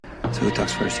So who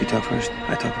talks first? You talk first?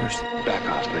 I talk first. Back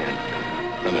off,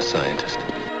 man. I'm a scientist.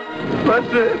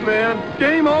 That's it, man.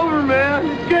 Game over, man.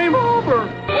 It's game over.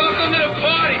 Welcome to the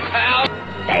party, pal.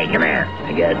 Hey, come here.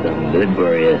 I got something good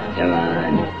for you. Come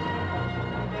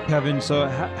on. Kevin, so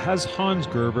has Hans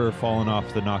Gerber fallen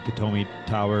off the Nakatomi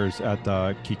Towers at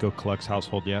Kiko Cluck's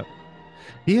household yet?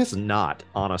 He has not,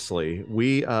 honestly.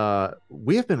 We have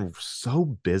been so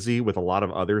busy with a lot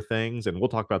of other things, and we'll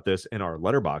talk about this in our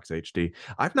Letterbox HD.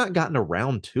 I've not gotten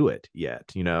around to it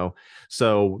yet,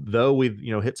 So though we've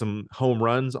hit some home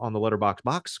runs on the Letterbox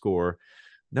box score,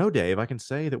 no, Dave, I can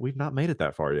say that we've not made it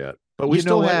that far yet. But we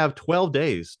still have 12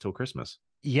 days till Christmas.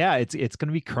 Yeah, it's going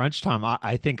to be crunch time.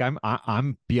 I think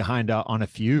I'm behind on a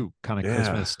few kind of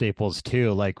Christmas staples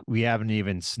too. Like we haven't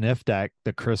even sniffed at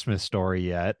the Christmas Story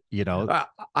yet.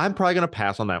 I'm probably going to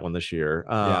pass on that one this year,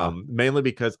 mainly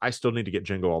because I still need to get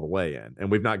Jingle All the Way in, and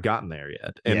we've not gotten there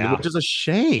yet, which is a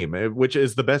shame. Which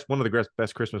is one of the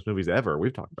best Christmas movies ever.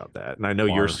 We've talked about that, and I know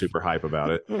you're super hype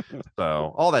about it.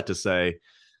 So all that to say,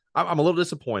 I'm a little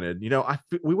disappointed.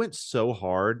 We went so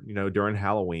hard, during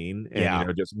Halloween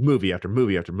and, just movie after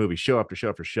movie after movie, show after show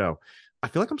after show. I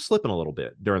feel like I'm slipping a little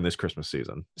bit during this Christmas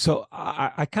season. So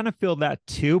I kind of feel that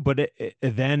too, but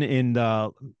then in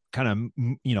the kind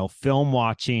of, film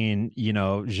watching,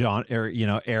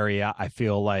 genre, area, I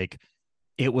feel like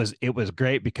it was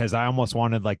great because I almost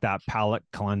wanted like that palate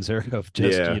cleanser of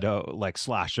just, like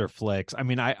slasher flicks. I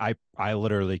mean, I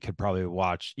literally could probably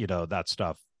watch, that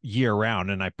stuff year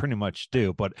round, and I pretty much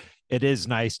do, but it is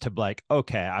nice to be like,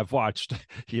 okay, I've watched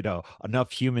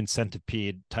enough Human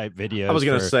Centipede type videos. I was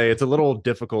gonna say it's a little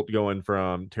difficult going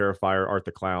from Terrifier, Art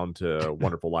the Clown to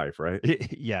Wonderful Life, right?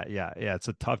 yeah it's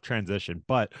a tough transition,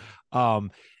 but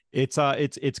it's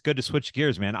good to switch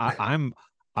gears, man.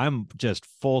 I'm just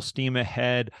full steam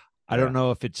ahead. I don't know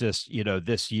if it's just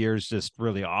this year's just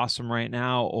really awesome right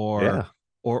now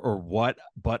or what,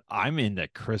 but I'm in the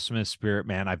Christmas spirit,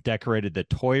 man. I've decorated the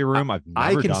toy room. I've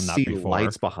never done that before.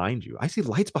 Lights behind you. I see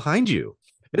lights behind you.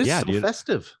 It is so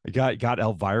festive. I got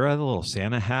Elvira, the little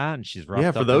Santa hat, and she's wrapped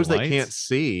up. For those that can't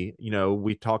see,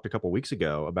 we talked a couple weeks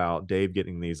ago about Dave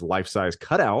getting these life-size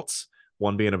cutouts,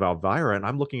 one being of Elvira, and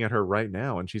I'm looking at her right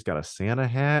now, and she's got a Santa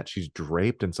hat. She's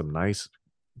draped in some nice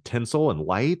tinsel and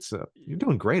lights. You're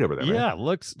doing great over there, man. Yeah,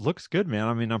 looks good, man.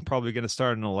 I mean, I'm probably going to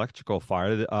start an electrical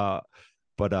fire.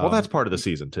 But that's part of the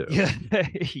season too.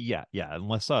 Yeah.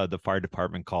 Unless the fire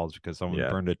department calls because someone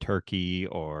burned a turkey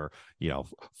or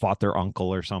fought their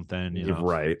uncle or something.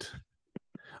 Right.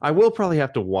 I will probably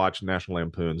have to watch National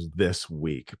Lampoons this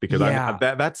week because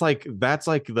that's like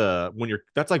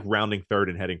rounding third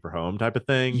and heading for home type of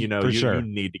thing. You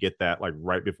need to get that like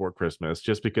right before Christmas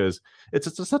just because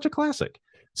it's such a classic.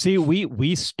 See,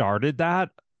 we started that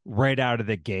right out of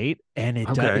the gate, and it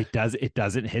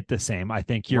doesn't hit the same. I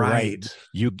think you're right.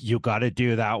 You got to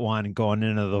do that one going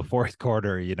into the fourth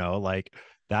quarter. Like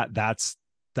that's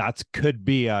could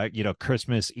be a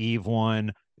Christmas Eve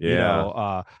one.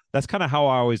 That's kind of how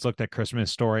I always looked at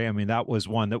Christmas Story. I mean, that was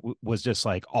one that was just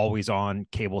like always on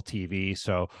cable TV,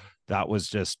 so that was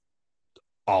just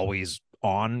always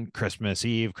on Christmas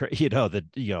Eve.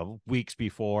 The weeks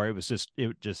before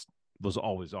it just was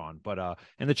always on. But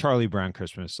and the Charlie Brown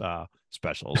Christmas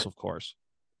specials, of course.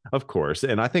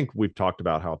 And I think we've talked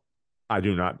about how I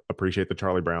do not appreciate the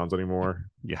Charlie Browns anymore.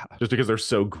 Just because they're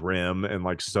so grim and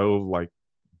like so like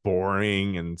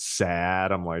boring and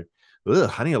sad. I'm like,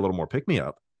 ugh, I need a little more pick me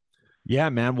up. Yeah,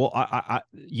 man. Well, I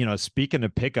speaking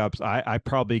of pickups, I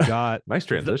probably got nice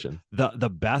transition.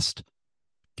 The best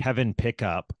Kevin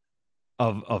pickup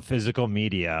of physical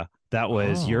media. That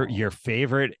was your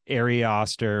favorite Ari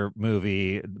Aster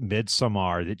movie,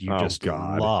 Midsommar, that you just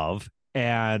love,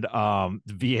 and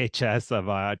VHS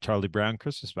of Charlie Brown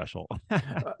Christmas special.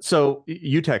 So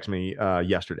you text me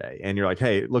yesterday, and you're like,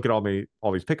 "Hey, look at all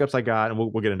these pickups I got," and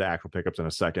we'll get into actual pickups in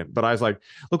a second. But I was like,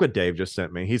 "Look what Dave just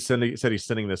sent me. He said he's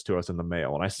sending this to us in the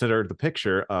mail," and I sent her the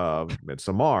picture of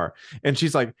Midsommar, and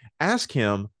she's like, "Ask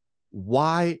him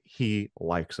why he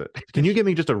likes it." Can you give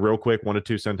me just a real quick 1 to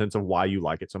 2 sentence of why you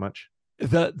like it so much?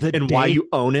 Why you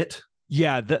own it?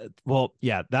 Yeah,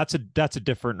 that's a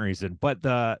different reason. But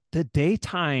the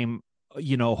daytime,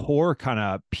 horror kind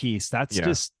of piece, that's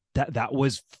just that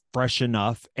was fresh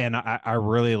enough. And I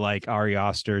really like Ari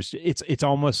Aster's. It's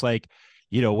almost like,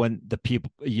 when the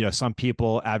people, some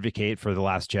people advocate for The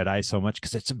Last Jedi so much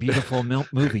because it's a beautiful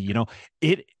movie.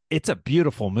 It's a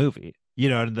beautiful movie.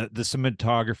 The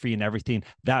cinematography and everything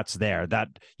that's there,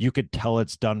 that you could tell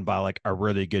it's done by like a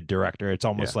really good director. It's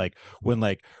almost like when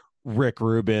like Rick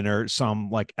Rubin or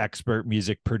some like expert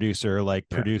music producer like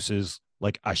produces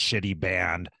like a shitty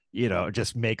band it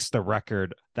just makes the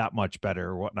record that much better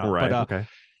or whatnot. Right. But okay.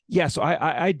 yeah, so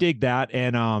I dig that,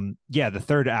 and the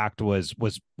third act was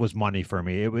money for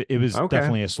me. It was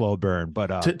definitely a slow burn,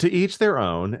 but to each their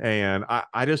own. And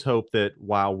I just hope that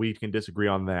while we can disagree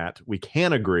on that, we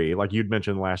can agree, like you'd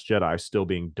mentioned Last Jedi still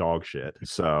being dog shit.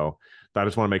 So I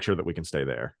just want to make sure that we can stay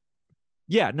there.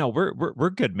 Yeah, no, we're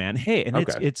good, man. Hey, and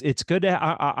it's good.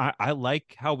 I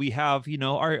like how we have,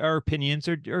 our opinions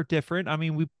are different. I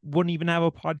mean, we wouldn't even have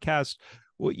a podcast,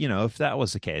 if that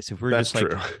was the case. If we're That's just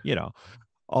true.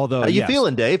 Although, how you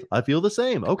feeling, Dave? I feel the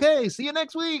same. Okay, see you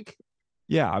next week.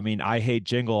 Yeah, I mean, I hate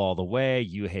Jingle All the Way.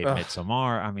 You hate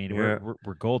Midsommar. I mean,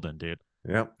 we're golden, dude.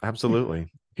 Yep, absolutely.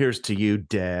 Here's to you,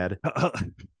 Dad.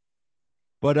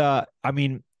 But I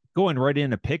mean, going right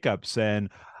into pickups, and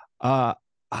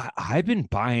I've been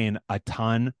buying a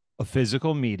ton of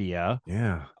physical media.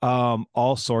 Yeah.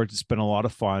 All sorts. It's been a lot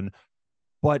of fun.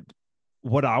 But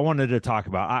what I wanted to talk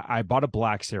about, I bought a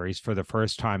Black Series for the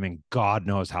first time in God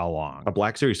knows how long. A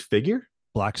Black Series figure?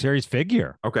 Black Series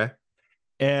figure. Okay.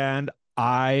 And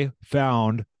I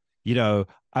found,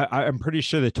 I'm pretty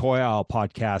sure the Toy Owl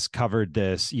podcast covered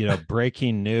this,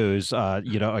 breaking news, a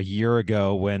year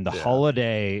ago when the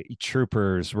holiday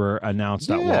troopers were announced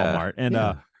at Walmart. And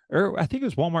or I think it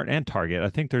was Walmart and Target. I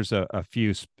think there's a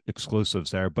few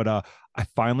exclusives there, but I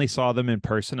finally saw them in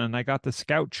person, and I got the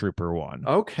Scout Trooper one.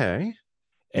 Okay.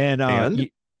 And I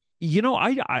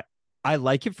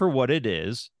like it for what it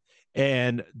is.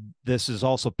 And this is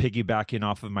also piggybacking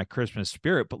off of my Christmas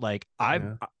spirit, but like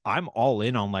I'm all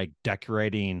in on like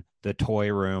decorating the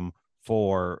toy room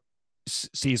for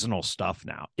seasonal stuff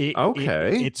now.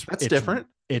 It's different.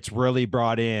 It's really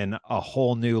brought in a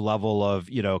whole new level of,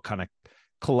 kind of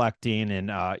collecting and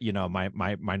my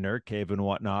nerd cave and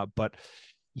whatnot. But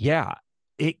yeah,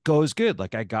 it goes good.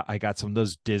 Like I got some of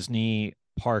those Disney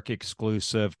park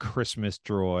exclusive Christmas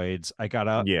droids. I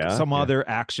got some other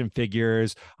action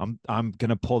figures. I'm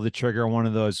gonna pull the trigger on one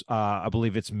of those. I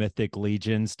believe it's Mythic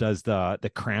Legions does the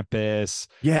Krampus.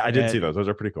 Yeah, I did see those. Those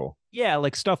are pretty cool. Yeah,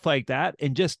 like stuff like that,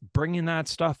 and just bringing that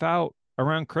stuff out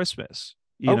around Christmas.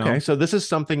 So this is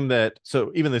something that,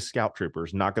 so even the Scout Trooper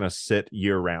is not going to sit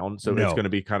year round. So it's going to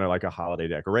be kind of like a holiday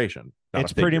decoration.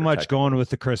 It's pretty much going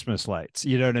with the Christmas lights.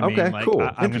 You know what I mean? Okay, like, cool.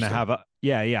 I'm going to have I'm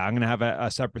going to have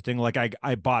a separate thing. Like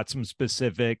I bought some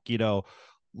specific,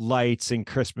 lights and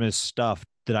Christmas stuff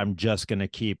that I'm just going to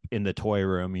keep in the toy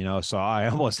room, so I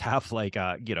almost have like,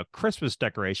 Christmas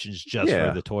decorations just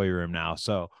for the toy room now.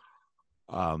 So,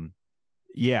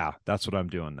 that's what I'm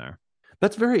doing there.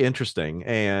 That's very interesting.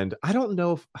 And I don't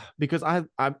know because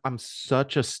I'm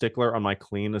such a stickler on my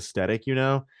clean aesthetic,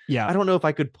 Yeah. I don't know if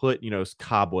I could put,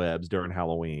 cobwebs during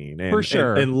Halloween and, for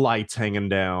sure. and lights hanging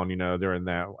down, during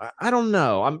that. I don't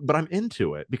know. But I'm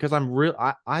into it because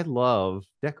I love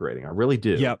decorating. I really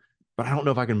do. Yep. But I don't know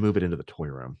if I can move it into the toy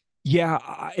room. Yeah,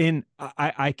 and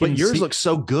I can. But yours looks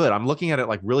so good. I'm looking at it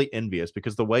like really envious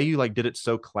because the way you like did it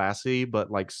so classy, but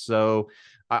like so,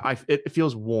 it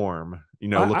feels warm.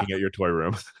 Looking at your toy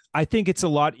room. I think it's a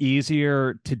lot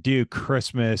easier to do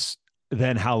Christmas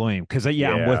than Halloween because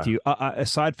I'm with you.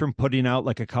 Aside from putting out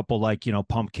like a couple like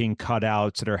pumpkin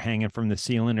cutouts that are hanging from the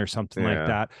ceiling or something like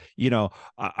that,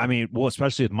 I mean, well,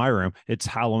 especially with my room, it's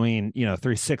Halloween,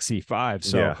 365.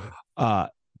 So,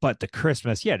 but the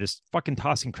Christmas, just fucking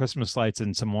tossing Christmas lights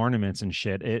and some ornaments and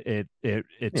shit.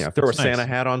 Throw a Santa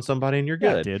hat on somebody and you're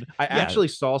good. Dude. I actually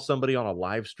saw somebody on a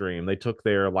live stream. They took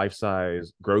their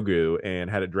life-size Grogu and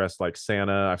had it dressed like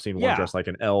Santa. I've seen one dressed like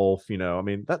an elf. I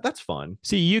mean, that's fun.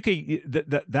 See, you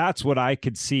could. That's what I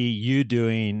could see you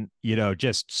doing.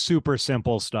 Just super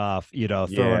simple stuff.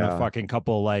 Throwing a fucking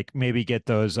couple, like maybe get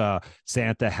those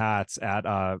Santa hats at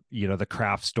the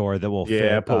craft store that will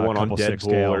fit. Put one on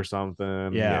Deadpool or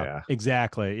something. Yeah,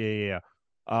 exactly. Yeah.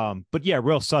 But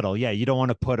real subtle. Yeah, you don't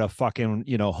want to put a fucking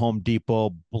Home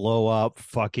Depot blow up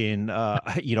fucking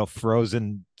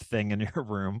Frozen thing in your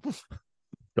room.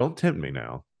 Don't tempt me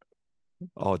now.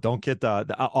 Oh, don't get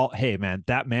hey man,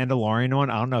 that Mandalorian one.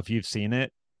 I don't know if you've seen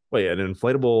it. Wait, an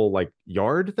inflatable like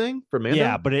yard thing for Mando?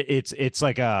 Yeah, but it's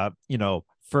like a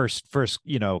first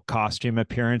costume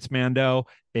appearance Mando.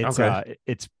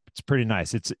 It's pretty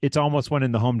nice. It's almost went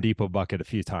in the Home Depot bucket a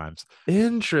few times.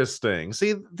 Interesting.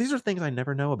 See, these are things I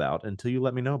never know about until you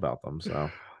let me know about them.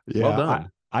 So well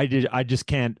done. I just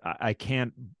can't. I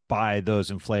can't buy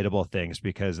those inflatable things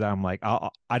because I'm like,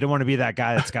 I don't want to be that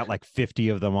guy that's got like 50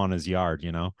 of them on his yard.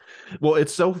 Well,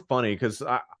 it's so funny because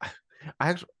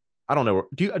I don't know.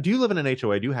 Do you live in an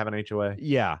HOA? Do you have an HOA?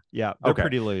 Yeah. They're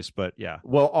pretty loose, but yeah.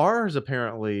 Well, ours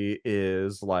apparently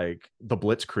is like the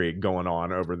Blitzkrieg going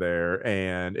on over there,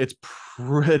 and it's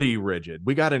pretty rigid.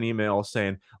 We got an email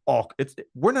saying,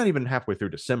 we're not even halfway through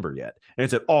December yet, and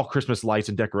it said all Christmas lights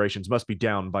and decorations must be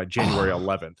down by January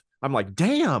 11th. I'm like,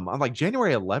 damn. I'm like,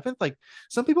 January 11th? Like,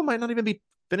 some people might not even be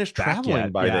finished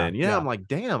traveling by then. Yeah, I'm like,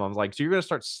 damn. I'm like, so you're gonna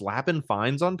start slapping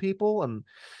fines on people? And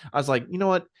I was like, you know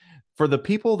what? For the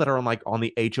people that are on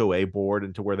the HOA board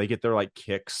and to where they get their like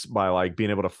kicks by like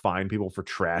being able to fine people for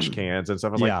trash cans and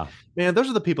stuff, I'm like, man, those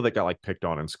are the people that got like picked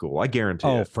on in school. I guarantee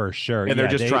it. For sure. And they're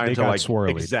just trying to like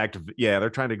they're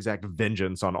trying to exact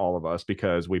vengeance on all of us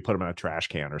because we put them in a trash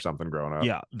can or something growing up.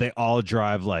 Yeah, they all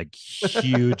drive like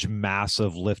huge,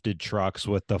 massive lifted trucks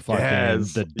with the fucking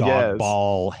the dog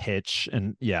ball hitch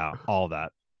and all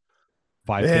that.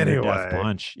 5 Finger Death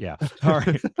Punch. Yeah. All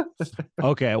right.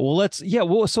 Okay.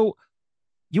 Well, so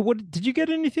what did you get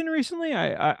anything recently?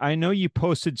 I know you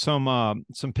posted some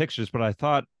pictures, but I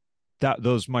thought that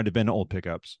those might have been old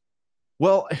pickups.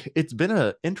 Well, it's been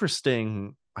a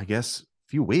interesting, I guess,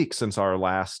 few weeks since our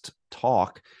last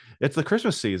talk. It's the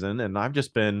Christmas season, and I've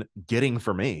just been getting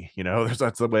for me.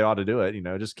 That's the way I ought to do it.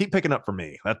 Just keep picking up for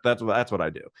me. That's what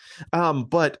I do.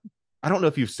 But I don't know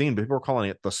if you've seen, people are calling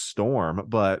it the storm,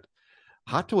 but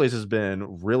Hot Toys has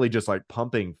been really just like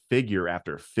pumping figure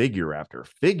after figure after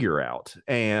figure out.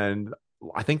 And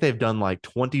I think they've done like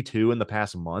 22 in the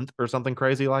past month or something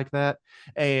crazy like that.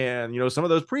 And, some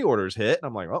of those pre-orders hit and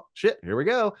I'm like, oh shit, here we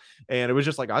go. And it was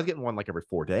just like, I was getting one like every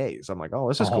 4 days. I'm like, oh,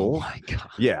 this is cool. Oh my God.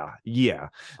 Yeah.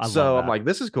 So I'm like,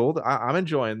 this is cool. I'm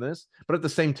enjoying this. But at the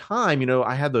same time,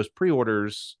 I had those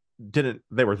pre-orders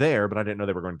they were there, but I didn't know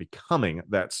they were going to be coming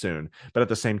that soon. But at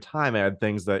the same time, I had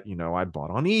things that, I'd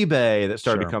bought on eBay that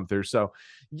started to come through. So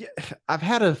yeah, I've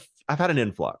had an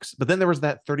influx, but then there was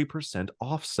that 30%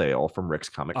 off sale from Rick's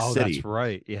Comic City. That's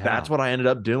right. Yeah. That's what I ended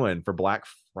up doing for Black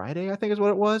Friday, I think is what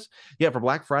it was. Yeah. For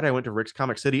Black Friday, I went to Rick's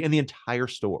Comic City and the entire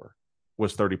store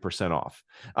was 30% off.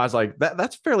 I was like,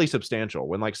 that's fairly substantial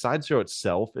when like Sideshow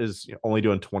itself is only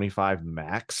doing 25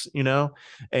 max,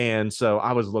 and so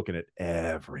I was looking at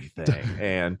everything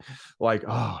and like,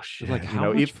 oh shit, like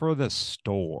how much for the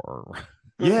store?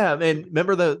 Yeah, and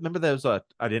remember those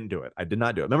I did not do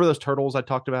it. Remember those turtles I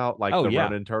talked about, like the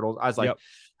Ronin turtles? I was like,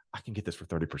 I can get this for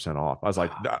 30% off. I was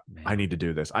like, I need to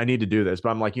do this. But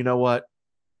I'm like, you know what?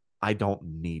 I don't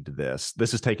need this.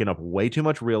 This is taking up way too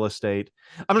much real estate.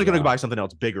 I'm just going to buy something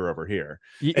else bigger over here.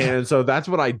 Yeah. And so that's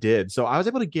what I did. So I was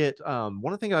able to get one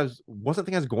of the things I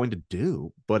was going to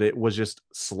do, but it was just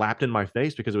slapped in my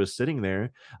face because it was sitting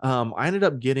there. I ended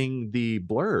up getting the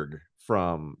Blurg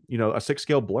from, a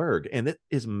 6-scale Blurg, and it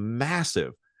is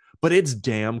massive, but it's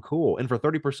damn cool. And for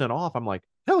 30% off, I'm like,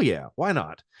 hell yeah, why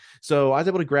not? So I was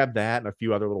able to grab that and a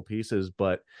few other little pieces.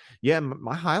 But yeah,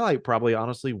 my highlight probably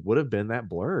honestly would have been that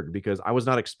Blurg because I was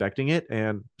not expecting it,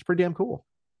 and it's pretty damn cool.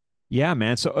 Yeah,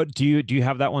 man. So do you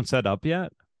have that one set up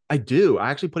yet? I do.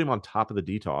 I actually put him on top of the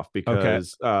Detolf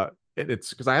because it's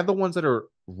because I have the ones that are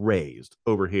raised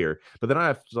over here, but then I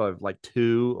have like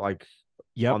two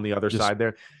on the other side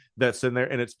there. That's in there,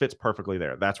 and it fits perfectly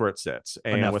there. That's where it sits.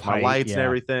 And with my lights and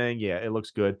everything, it looks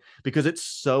good because it's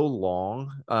so long.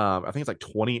 I think it's like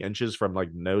 20 inches from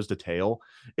like nose to tail.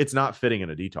 It's not fitting in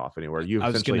a Detolf anywhere. I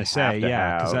was going to say,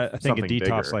 because I think a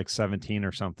Detolf's like 17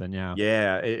 or something.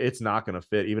 Yeah, it's not going to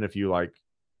fit even if you like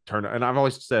turn. And I've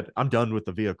always said I'm done with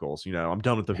the vehicles. I'm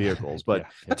done with the vehicles, but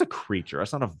that's a creature.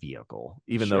 That's not a vehicle,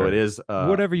 even though it is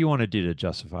whatever you want to do to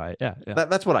justify it. Yeah.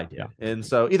 That's what I did. And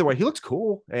so either way, he looks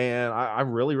cool, and I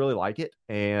really, really like it.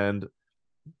 And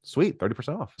sweet,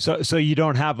 30% off. So you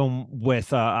don't have him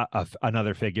with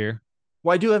another figure?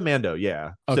 Well, I do have Mando.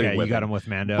 Yeah. Okay, you got him with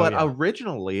Mando. But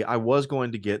originally, I was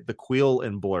going to get the Quill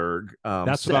and Blurg.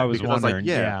 That's what I was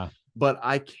wondering. But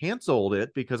I canceled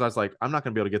it because I was like, I'm not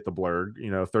going to be able to get the Blurg,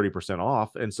 30%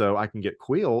 off. And so I can get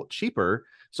Quill cheaper.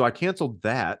 So I canceled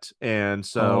that. And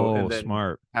so and then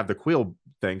smart. Have the Quill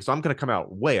thing. So I'm going to come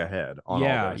out way ahead on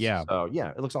all this. Yeah. So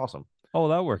yeah, it looks awesome. Oh,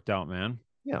 that worked out, man.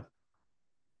 Yeah.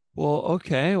 Well,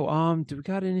 okay. Do we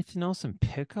got anything else in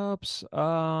pickups?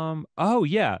 Oh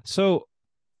yeah. So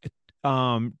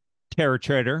Terror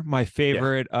Trader, my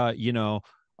favorite,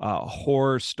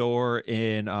 horror store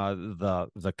in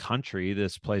the country.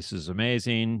 This place is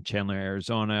amazing. Chandler,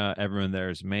 Arizona. Everyone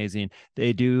there is amazing.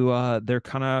 They do they're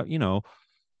kind of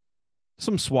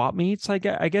some swap meets, I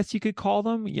guess you could call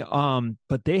them.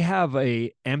 But they have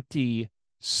a empty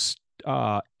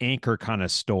anchor kind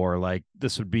of store. Like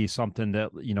this would be something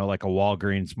that like a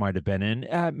Walgreens might have been in.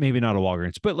 Maybe not a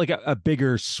Walgreens, but like a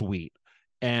bigger suite.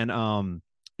 And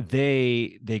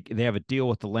they have a deal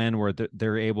with the landlord that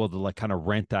they're able to like kind of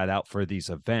rent that out for these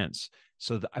events.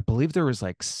 So I believe there was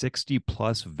like 60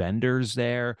 plus vendors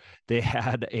there. They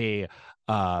had a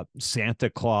Santa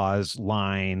Claus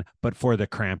line, but for the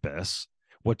Krampus,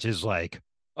 which is like,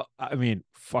 I mean,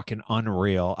 fucking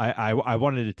unreal. I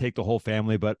wanted to take the whole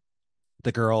family, but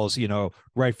the girls, you know,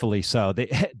 rightfully so,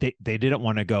 they didn't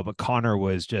want to go, but Connor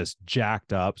was just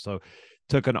jacked up. So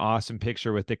took an awesome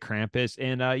picture with the Krampus.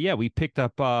 And yeah, we picked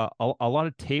up a lot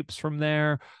of tapes from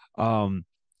there. And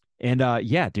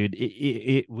yeah, dude,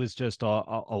 it was just a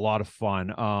lot of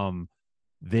fun.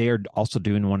 They're also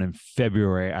doing one in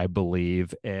February, I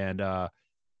believe. And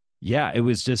yeah, it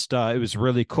was just it was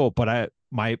really cool. But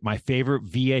my favorite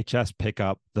VHS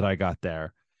pickup that I got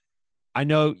there, I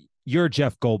know you're a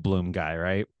Jeff Goldblum guy,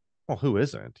 right? Well, who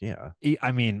isn't? Yeah.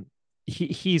 I mean,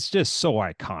 he's just so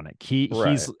iconic.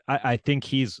 He's I think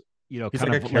he's, you know, he's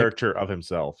kind like of a character of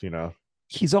himself, you know.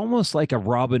 He's almost like a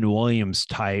Robin Williams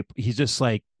type. He's just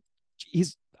like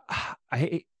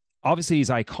obviously he's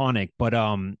iconic, but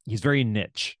he's very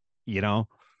niche, you know.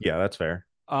 Yeah, that's fair.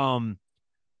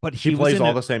 But he plays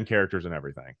all the same characters and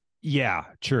everything. Yeah,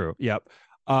 true. Yep.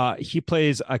 He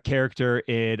plays a character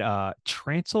in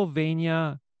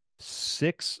Transylvania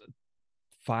 6 to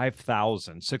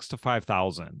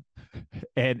 5,000,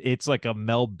 and it's like a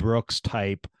Mel Brooks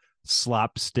type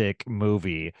slapstick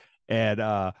movie. And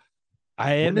I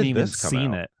haven't even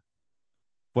seen it.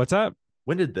 What's up?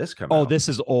 When did this come out? Oh, this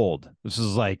is old. This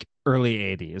is like early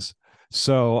 80s.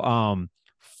 So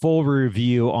full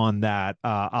review on that.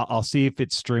 I'll see if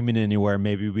it's streaming anywhere.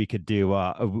 Maybe we could do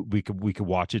we could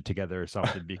watch it together or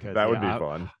something, because that would be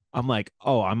fun. I'm like,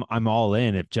 oh, I'm all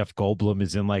in. If Jeff Goldblum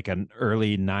is in like an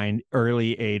early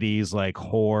 80s like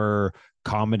horror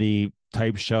comedy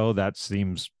type show, that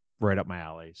seems right up my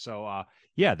alley. So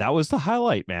yeah, that was the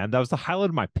highlight, man. That was the highlight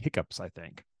of my pickups, I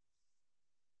think.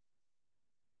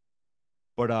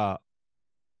 But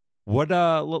what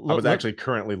I was actually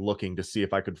currently looking to see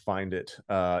if I could find it,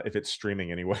 if it's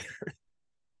streaming anywhere.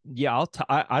 Yeah,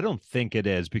 I don't think it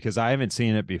is, because I haven't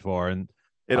seen it before, and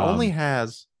it only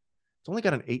has. It's only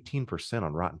got an 18%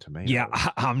 on Rotten Tomatoes. Yeah,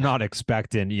 I'm not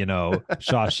expecting, you know,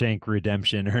 Shawshank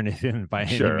Redemption or anything by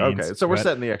any means. Okay, so we're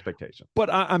setting the expectation.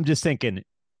 But I'm just thinking,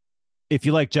 if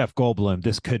you like Jeff Goldblum,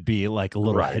 this could be like a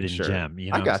little hidden gem. You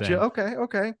know, I got you.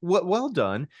 Okay. Well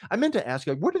done. I meant to ask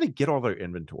you, like, where do they get all their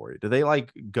inventory? Do they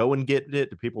like go and get it?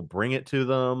 Do people bring it to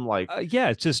them? Like, yeah,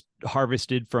 it's just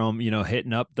harvested from, you know,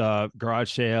 hitting up the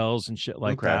garage sales and shit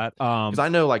like that. Because I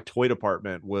know like Toy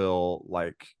Department will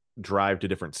like drive to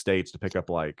different states to pick up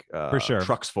like for sure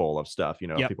trucks full of stuff, you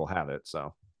know. Yep. People have it.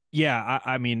 So yeah,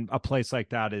 I mean, a place like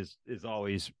that is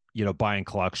always, you know, buying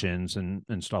collections and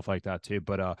stuff like that too.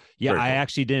 But yeah, I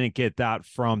actually didn't get that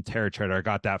from Terror Trader. I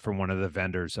got that from one of the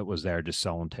vendors that was there just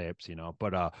selling tapes, you know.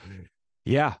 But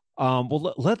yeah,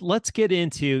 well, let's get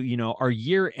into, you know, our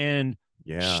year end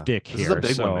shtick here.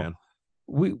 This is a big one, man.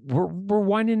 We're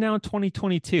winding down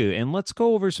 2022, and let's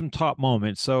go over some top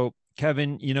moments. So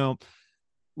Kevin, you know,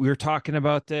 we were talking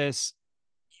about this.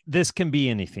 This can be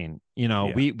anything, you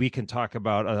know. We can talk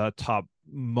about a top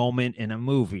moment in a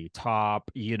movie, top,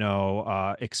 you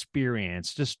know,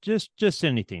 experience, just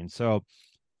anything. So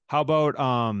how about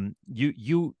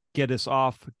you get us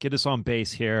on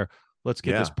base here. Let's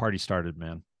get this party started,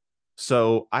 man.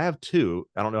 So I have two.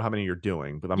 I don't know how many you're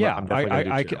doing, but I'm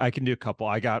definitely I can do a couple.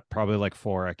 I got probably like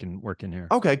 4 I can work in here.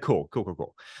 Okay, cool.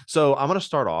 So I'm going to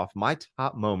start off. My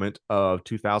top moment of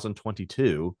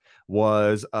 2022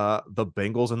 was the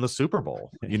Bengals in the Super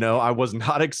Bowl. You know, I was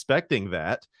not expecting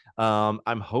that.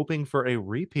 I'm hoping for a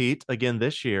repeat again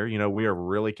this year. You know, we are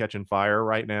really catching fire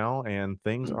right now and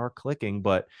things are clicking,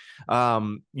 but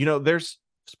you know, there's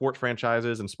sports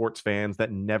franchises and sports fans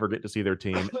that never get to see their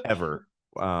team ever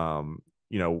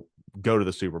you know, go to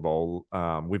the Super Bowl.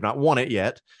 We've not won it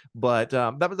yet, but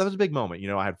that was a big moment. You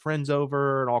know, I had friends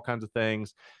over and all kinds of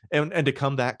things, and to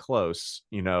come that close,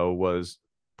 you know, was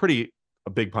a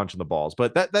big punch in the balls.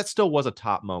 But that still was a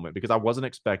top moment because I wasn't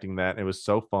expecting that. It was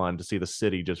so fun to see the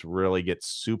city just really get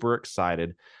super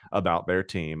excited about their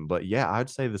team. But yeah, I'd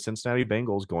say the Cincinnati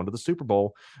Bengals going to the Super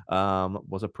Bowl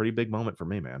was a pretty big moment for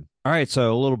me, man. All right,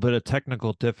 so a little bit of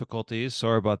technical difficulties.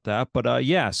 Sorry about that, but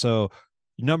yeah, so.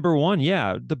 Number one,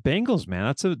 yeah, the Bengals,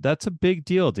 man. That's a big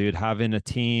deal, dude. Having a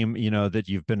team, you know, that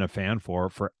you've been a fan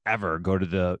for forever go to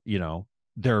the, you know,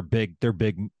 their big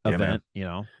event, man. You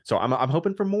know. So I'm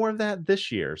hoping for more of that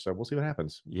this year. So we'll see what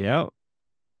happens. Yeah,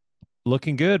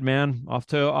 looking good, man. Off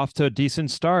to a decent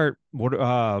start.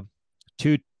 What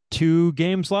two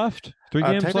games left? 3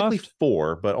 games technically left?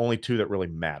 4, but only 2 that really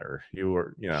matter.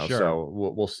 So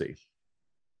we'll see.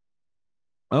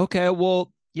 Okay,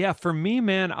 well. Yeah, for me,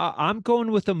 man, I'm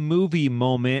going with a movie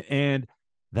moment, and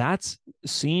that's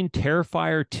seeing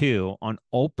Terrifier 2 on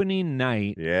opening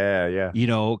night. Yeah, yeah. You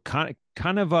know, kind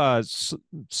of a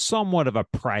somewhat of a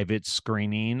private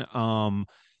screening. And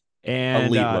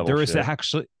there was shit.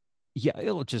 actually, yeah,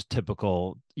 it was just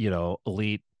typical, you know,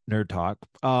 elite nerd talk.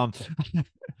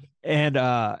 And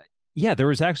yeah, there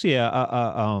was actually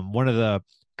a one of the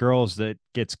girls that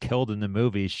gets killed in the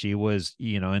movie. She was,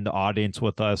 you know, in the audience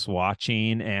with us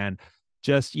watching, and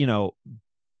just, you know,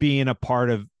 being a part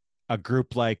of a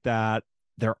group like that.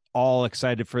 They're all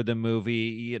excited for the movie.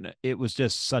 You know, it was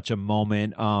just such a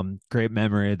moment. Great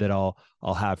memory that I'll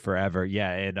have forever.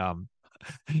 Yeah, and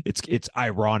it's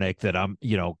ironic that I'm,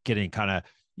 you know, getting kind of,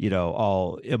 you know,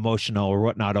 all emotional or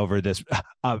whatnot over this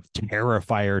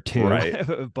Terrifier 2.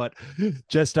 Right. But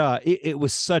just it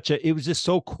was just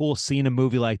so cool seeing a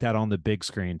movie like that on the big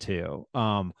screen too.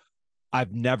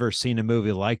 I've never seen a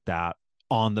movie like that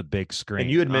on the big screen.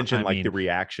 And you had mentioned I mean, the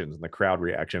reactions and the crowd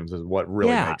reactions is what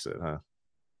really makes it, huh?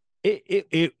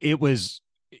 It was,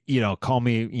 you know, call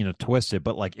me, you know, twisted,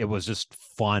 but like it was just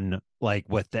fun, like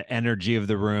with the energy of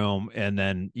the room, and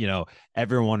then, you know,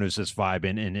 everyone was just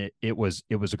vibing, and it was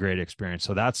a great experience.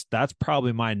 So that's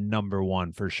probably my number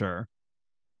one for sure.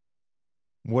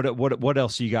 What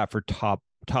else you got for top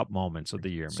moments of the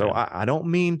year, man? So I don't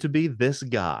mean to be this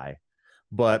guy,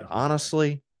 but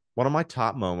honestly, one of my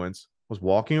top moments was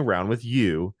walking around with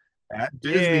you at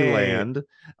Disneyland,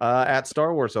 at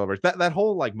Star Wars Celebration. That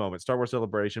whole like moment, Star Wars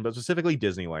Celebration, but specifically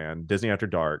Disneyland, Disney After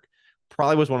Dark,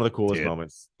 probably was one of the coolest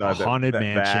moments. Haunted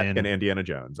Mansion and Indiana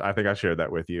Jones. I think I shared that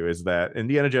with you. Is that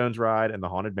Indiana Jones ride and the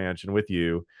Haunted Mansion with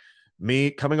you? Me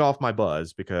coming off my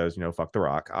buzz because, you know, fuck The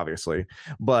Rock, obviously,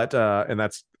 but and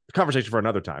that's a conversation for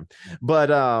another time. But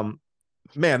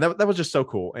man, that was just so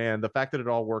cool. And the fact that it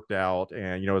all worked out,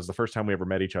 and, you know, it was the first time we ever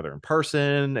met each other in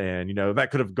person, and, you know,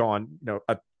 that could have gone, you know,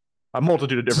 a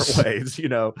multitude of different ways, you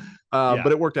know,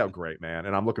 but it worked out great, man.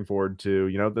 And I'm looking forward to,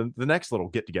 you know, the next little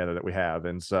get together that we have.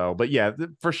 And so, but yeah,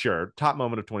 for sure, top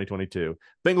moment of 2022.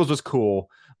 Bengals was cool,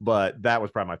 but that was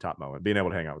probably my top moment, being able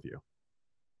to hang out with you.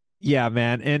 Yeah,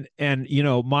 man. And you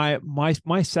know, my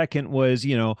second was,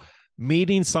 you know,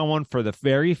 meeting someone for the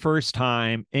very first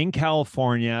time in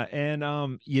California,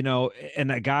 and you know, and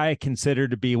a guy I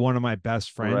considered to be one of my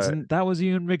best friends, right. And that was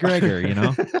Ewan McGregor, you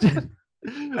know.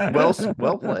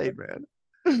 well played, man.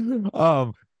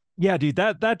 Yeah, dude,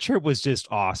 that trip was just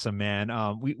awesome, man.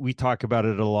 We talk about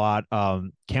it a lot.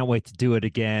 Can't wait to do it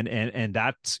again. And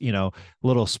that's, you know,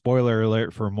 little spoiler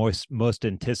alert for most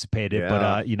anticipated,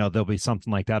 but you know, there'll be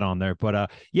something like that on there. But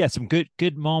yeah, some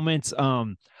good moments.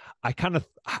 I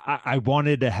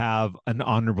wanted to have an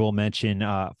honorable mention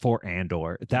for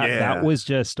Andor. That was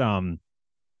just a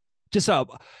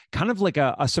kind of like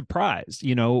a surprise,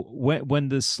 you know, when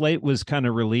the slate was kind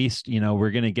of released, you know,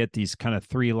 we're going to get these kind of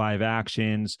 3 live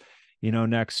actions, you know,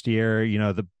 next year, you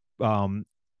know,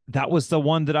 that was the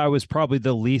one that I was probably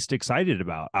the least excited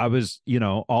about. I was, you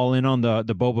know, all in on the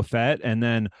Boba Fett, and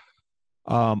then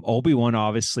Obi-Wan,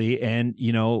 obviously. And,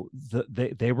 you know,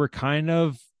 they were kind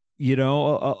of, you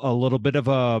know, a little bit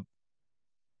of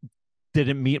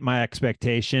didn't meet my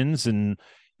expectations. And,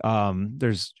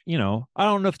 there's, you know, I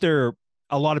don't know if there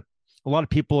a lot of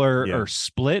people are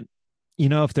split, you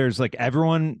know, if there's like a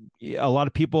lot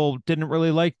of people didn't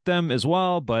really like them as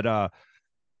well, but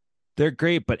they're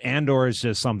great. But Andor is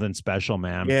just something special,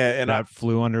 man. Yeah, and that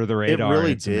flew under the radar. It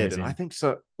really did. Amazing. And I think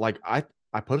so. Like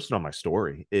I posted on my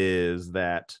story is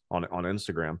that on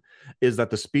Instagram is that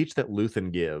the speech that Luthen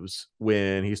gives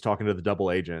when he's talking to the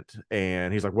double agent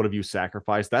and he's like, what have you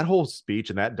sacrificed? That whole speech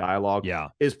and that dialogue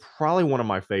is probably one of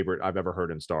my favorite I've ever heard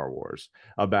in Star Wars,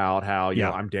 about how, you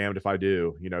know, I'm damned if I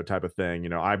do, you know, type of thing. You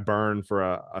know, I burn for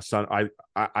a sun.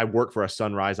 I work for a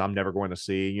sunrise I'm never going to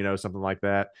see, you know, something like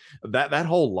that. That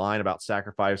whole line about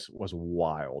sacrifice was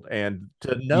wild. And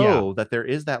to know that there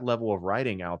is that level of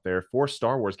writing out there for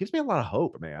Star Wars gives me a lot of hope,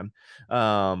 man.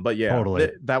 But yeah,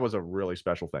 totally. That was a really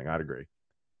special thing. I'd agree.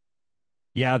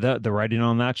 Yeah, the writing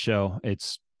on that show,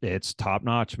 it's top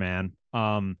notch, man.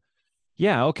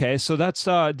 Yeah, okay. So that's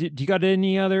do you got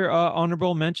any other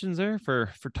honorable mentions there for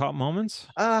top moments?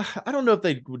 I don't know if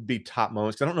they would be top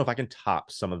moments, because I don't know if I can top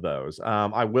some of those.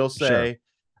 I will say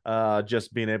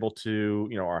just being able to,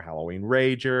 you know, our Halloween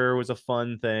Rager was a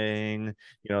fun thing,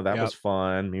 you know, that was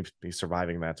fun. Me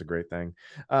surviving that's a great thing.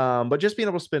 But just being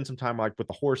able to spend some time like with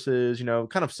the horses, you know,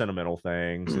 kind of sentimental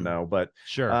things, you know, but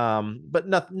but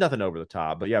nothing over the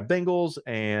top. But yeah, Bengals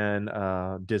and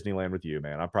Disneyland with you,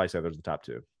 man. I'd probably say those are the top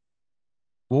 2.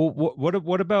 Well,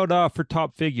 what about for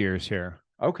top figures here?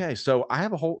 Okay, so I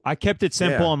have a whole. I kept it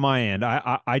simple on my end.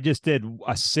 I just did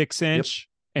a 6-inch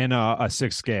and a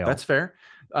 6 scale. That's fair.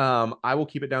 I will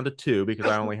keep it down to 2 because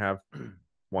I only have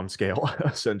one scale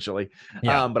essentially.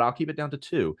 Yeah. But I'll keep it down to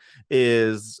 2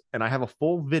 and I have a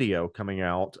full video coming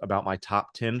out about my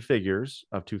top 10 figures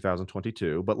of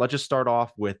 2022. But let's just start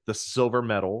off with the silver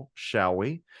medal, shall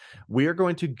we? We are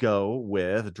going to go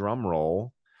with, drum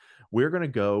roll, we're going to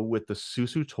go with the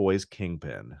Susu Toys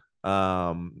Kingpin.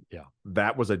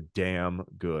 That was a damn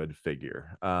good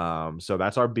figure. So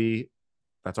that's our B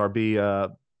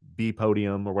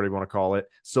podium, or whatever you want to call it,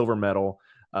 silver medal.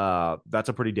 That's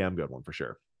a pretty damn good one for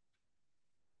sure.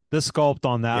 The sculpt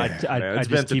on that, I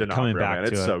just keep coming back to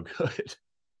it. It's so good.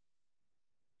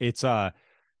 It's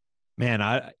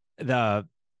man,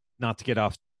 not to get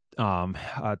off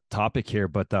topic here,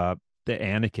 but the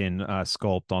Anakin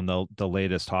sculpt on the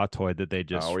latest Hot Toy that they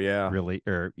just really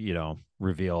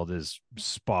revealed is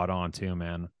spot on too,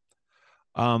 man.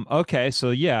 Okay,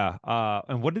 so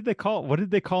and what did they call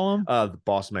him? The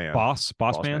boss man. Boss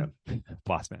man.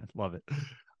 Boss man. Love it.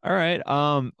 All right.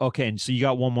 Okay, and so you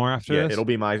got one more after this? It'll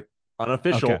be my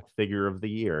unofficial figure of the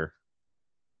year.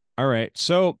 All right.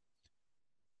 So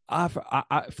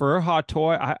for a Hot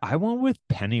Toy, I went with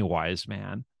Pennywise,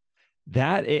 man.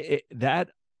 That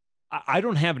I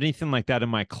don't have anything like that in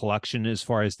my collection as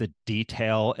far as the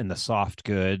detail and the soft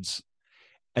goods.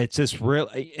 It's just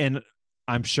really, and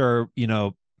I'm sure,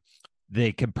 the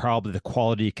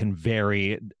quality can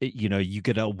vary. You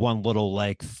get one little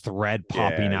like thread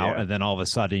popping out and then all of a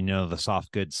sudden, the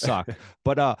soft goods suck.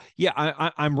 But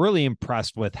I'm really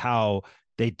impressed with how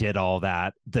they did all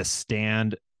that. The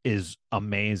stand is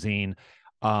amazing.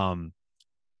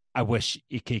 I wish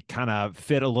it could kind of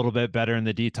fit a little bit better in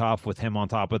the D-top with him on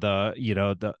top of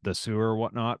the sewer or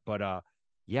whatnot. But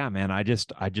man, I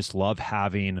just love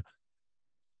having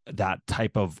that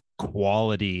type of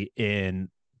quality in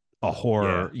a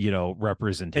horror,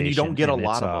 representation. And you don't get a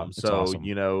lot of them. So, awesome.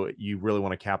 You really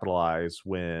want to capitalize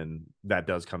when that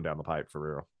does come down the pipe for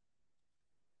real.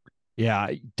 Yeah,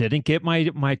 I didn't get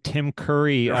my Tim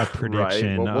Curry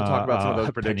prediction. Right. We'll talk about some of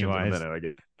those predictions Pennywise. in a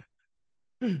minute,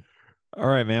 I guess. All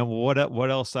right, man.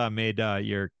 What else made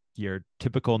your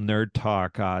typical nerd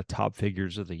talk top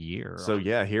figures of the year? So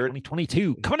here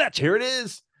 2022 coming at you. Here it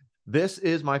is. This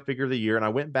is my figure of the year, and I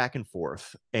went back and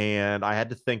forth, and I had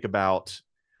to think about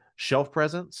shelf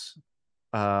presence,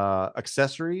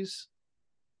 accessories,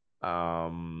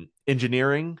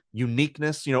 engineering,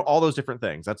 uniqueness. All those different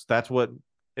things. That's what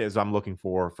is I'm looking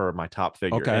for my top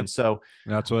figure. Okay. And so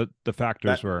that's what the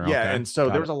factors were. Yeah. Okay. And so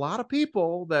there was a lot of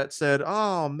people that said,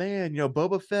 oh man,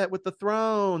 Boba Fett with the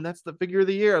throne, that's the figure of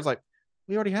the year. I was like,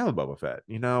 we already have a Boba Fett.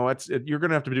 You're going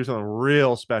to have to do something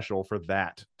real special for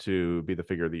that to be the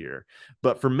figure of the year.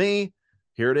 But for me,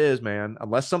 here it is, man.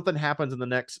 Unless something happens in the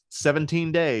next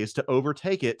 17 days to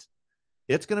overtake it,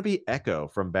 it's going to be Echo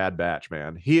from Bad Batch,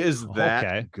 man. He is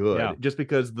that good. Just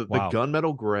because the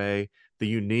gunmetal gray, the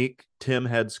unique Tim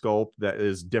head sculpt that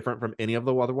is different from any of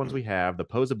the other ones we have, the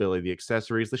posability, the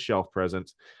accessories, the shelf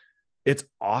presence, it's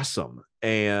awesome.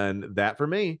 And that for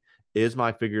me is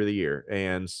my figure of the year.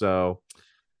 And so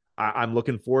I'm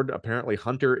looking forward. Apparently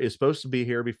Hunter is supposed to be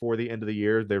here before the end of the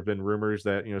year. There have been rumors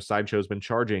that, Sideshow's been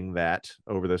charging that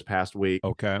over this past week.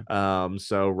 Okay.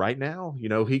 So right now,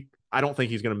 I don't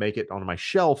think he's going to make it on my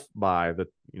shelf by the,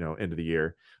 end of the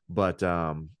year, but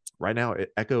right now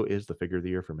Echo is the figure of the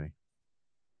year for me.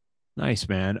 Nice,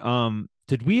 man.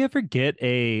 Did we ever get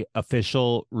a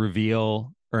official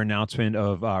reveal or announcement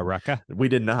of Rekka? We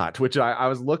did not, which I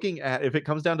was looking at. If it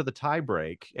comes down to the tie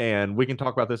break, and we can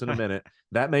talk about this in a minute,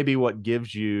 that may be what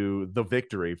gives you the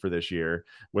victory for this year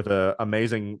with a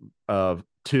amazing of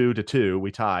 2-2.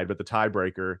 We tied, but the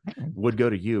tiebreaker would go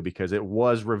to you because it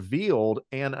was revealed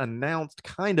and announced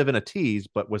kind of in a tease,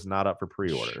 but was not up for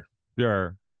pre-order.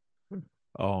 Sure.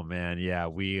 Oh man. Yeah.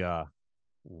 We are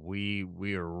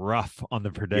rough on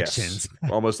the predictions.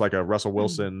 Yes. Almost like a Russell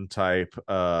Wilson type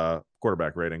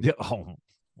quarterback rating. Oh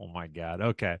my God.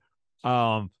 Okay.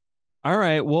 All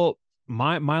right. Well,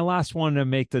 my last one to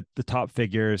make the top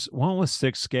figures, one was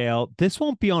 6 scale. This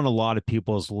won't be on a lot of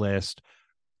people's list.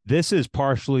 This is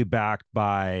partially backed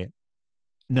by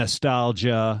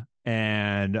nostalgia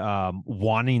and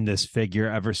wanting this figure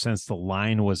ever since the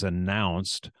line was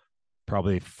announced.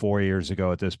 Probably 4 years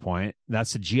ago at this point.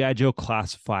 That's the G.I. Joe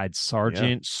Classified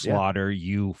Sergeant Slaughter,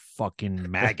 you fucking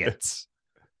maggots.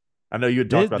 I know you had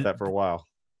talked about that for a while.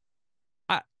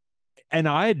 I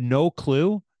had no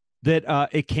clue that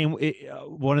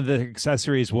one of the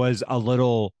accessories was a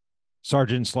little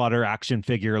Sergeant Slaughter action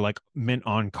figure, like mint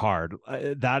on card.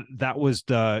 That was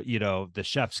the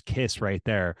chef's kiss right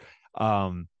there.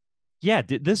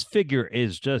 This figure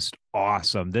is just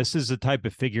awesome. This is the type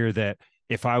of figure that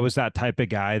if I was that type of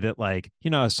guy that like, you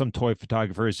know, some toy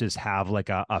photographers just have like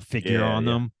a figure on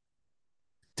them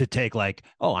to take like,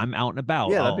 oh, I'm out and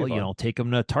about. I'll, you know, take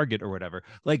them to Target or whatever.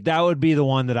 Like that would be the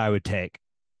one that I would take.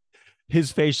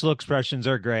 His facial expressions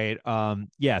are great.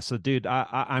 Yeah. So dude,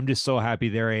 I'm just so happy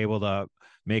they're able to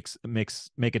make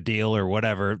a deal or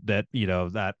whatever that, you know,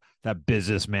 that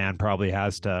businessman probably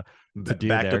has to do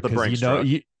there. Because, you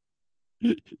know,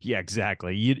 yeah,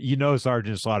 exactly. You know,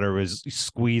 Sergeant Slaughter was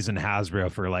squeezing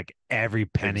Hasbro for like every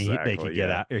penny they could get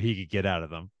out, or he could get out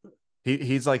of them.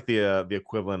 He's like the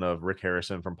equivalent of Rick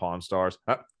Harrison from Pawn Stars.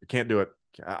 I can't do it.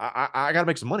 I got to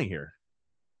make some money here.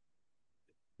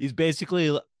 He's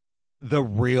basically the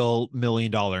real $1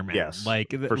 million man. Yes,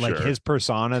 like sure. His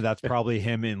persona. That's probably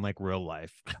him in like real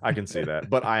life. I can see that,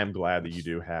 but I am glad that you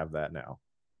do have that now.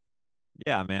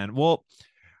 Yeah, man. Well,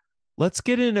 let's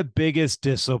get into biggest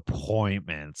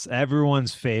disappointments.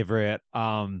 Everyone's favorite.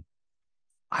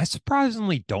 I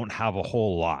surprisingly don't have a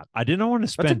whole lot. I didn't want to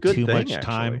spend too much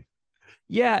time. Actually.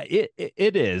 Yeah,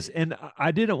 it is. And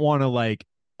I didn't want to like,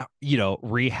 you know,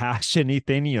 rehash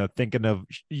anything, you know, thinking of,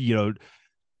 you know,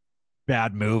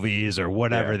 bad movies or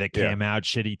whatever that came out,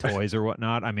 shitty toys or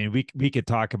whatnot. I mean, we could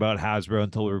talk about Hasbro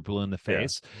until we were blue in the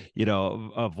face, you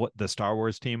know, of what the Star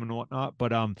Wars team and whatnot.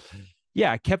 But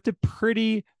yeah, I kept it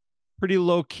pretty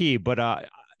low key. But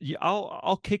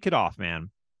I'll kick it off,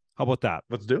 man. How about that?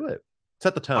 Let's do it.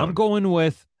 Set the tone. I'm going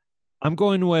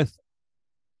with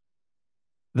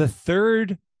the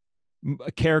third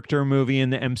character movie in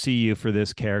the MCU for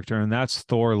this character, and that's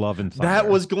Thor: Love and Thunder. That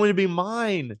was going to be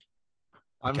mine.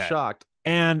 I'm shocked.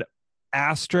 And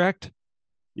asterisk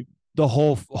the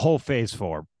whole Phase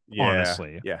 4.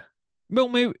 Honestly, Well,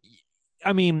 maybe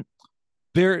I mean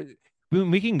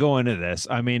we can go into this.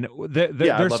 I mean,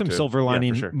 there's some silver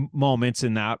lining moments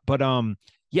in that, but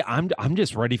yeah, I'm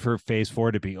just ready for Phase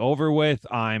 4 to be over with.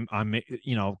 I'm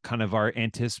you know, kind of our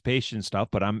anticipation stuff,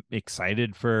 but I'm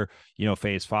excited for, you know,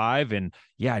 Phase 5. And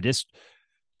yeah, I just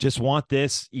want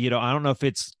this, you know, I don't know if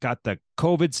it's got the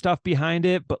COVID stuff behind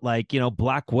it, but like, you know,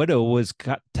 Black Widow was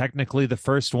technically the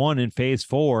first one in Phase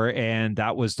 4, and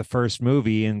that was the first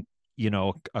movie in, you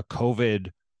know, a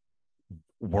COVID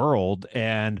world.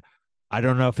 And I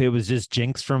don't know if it was just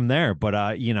jinx from there,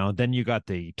 but you know, then you got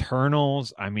the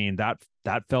Eternals. I mean, that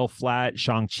fell flat.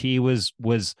 Shang-Chi was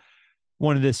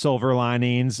one of the silver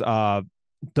linings. The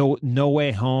No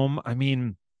Way Home. I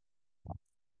mean,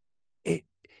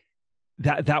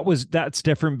 that's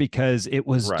different because it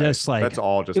was just like, that's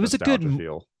all just, it was a good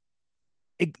feel.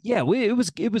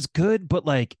 It was good, but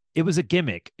like it was a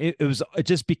gimmick. It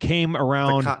just became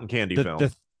around cotton candy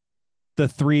film. The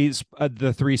three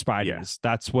Spideys.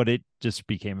 That's what it just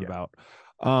became about.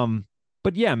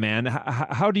 But yeah, man,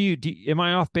 how do you am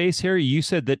I off base here? You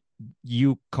said that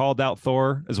you called out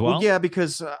Thor as well. Yeah,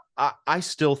 because I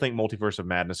still think Multiverse of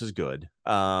Madness is good.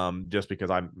 Just because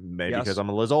because I'm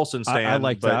a Liz Olsen stan. I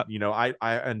like that. You know,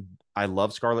 I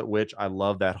love Scarlet Witch. I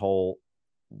love that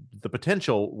the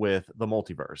potential with the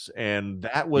multiverse, and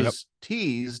that was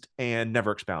teased and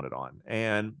never expounded on.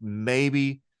 And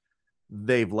maybe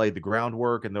they've laid the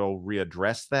groundwork and they'll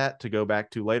readdress that to go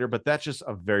back to later, but that's just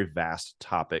a very vast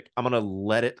topic. I'm going to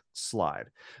let it slide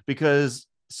because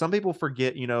some people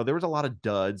forget, you know, there was a lot of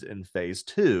duds in Phase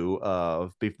 2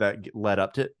 of that led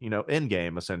up to, you know,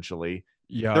 Endgame, essentially.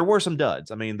 Yeah, there were some duds.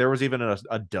 I mean, there was even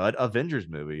a dud Avengers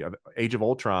movie. Age of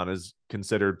Ultron is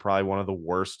considered probably one of the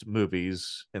worst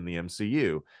movies in the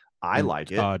MCU. I like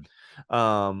it.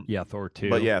 Yeah, Thor 2.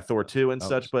 But yeah, Thor 2 and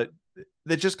such, but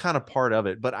they're just kind of part of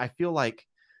it. But I feel like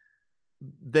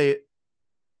the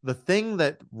thing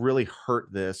that really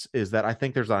hurt this is that I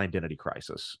think there's an identity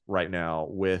crisis right now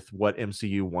with what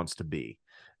MCU wants to be.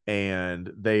 And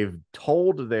they've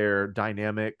told their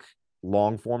dynamic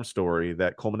long form story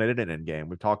that culminated in Endgame.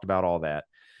 We've talked about all that.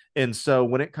 And so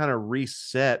when it kind of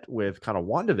reset with kind of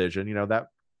WandaVision, you know, that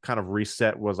kind of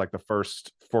reset was like the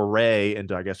first foray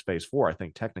into, I guess, Phase 4, I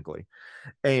think, technically.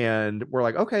 And we're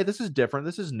like, okay, this is different.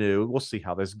 This is new. We'll see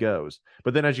how this goes.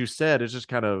 But then, as you said, it's just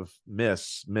kind of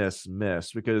miss,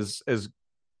 because as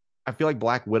I feel like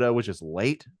Black Widow was just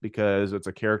late because it's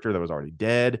a character that was already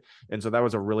dead. And so that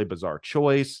was a really bizarre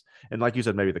choice. And like you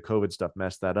said, maybe the COVID stuff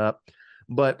messed that up.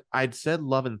 But I'd said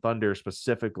Love and Thunder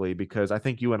specifically because I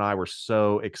think you and I were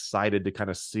so excited to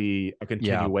kind of see a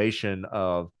continuation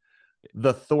of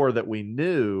the Thor that we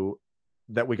knew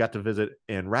that we got to visit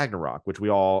in Ragnarok, which we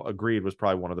all agreed was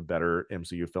probably one of the better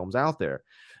MCU films out there.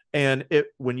 And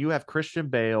when you have Christian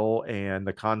Bale and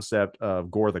the concept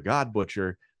of Gore the God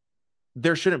Butcher,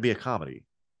 there shouldn't be a comedy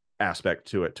aspect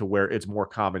to it, to where it's more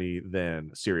comedy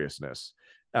than seriousness.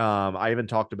 I even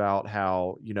talked about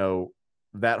how, you know,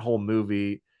 that whole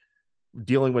movie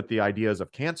dealing with the ideas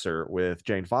of cancer with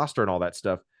Jane Foster and all that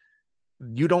stuff,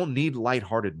 you don't need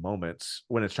lighthearted moments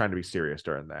when it's trying to be serious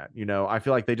during that. I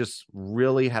feel like they just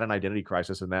really had an identity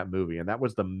crisis in that movie. And that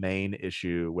was the main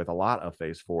issue with a lot of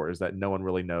Phase 4, is that no one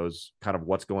really knows kind of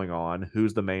what's going on,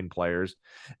 who's the main players.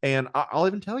 And I'll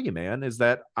even tell you, man, is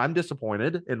that I'm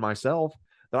disappointed in myself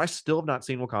that I still have not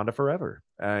seen Wakanda Forever.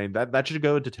 And that should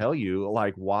go to tell you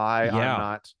like why I'm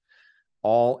not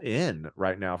all in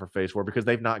right now for Phase 4, because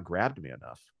they've not grabbed me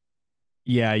enough.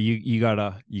 Yeah, you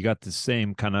got the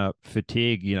same kind of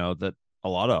fatigue, that a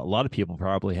lot of people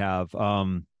probably have.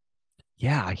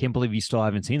 Yeah, I can't believe you still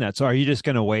haven't seen that. So are you just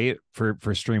gonna wait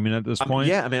for streaming at this point?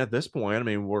 Yeah, I mean, at this point,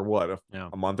 we're what,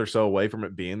 a month or so away from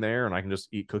it being there, and I can just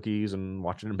eat cookies and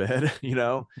watch it in bed, and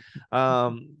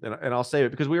I'll save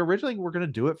it because we originally were gonna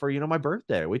do it for my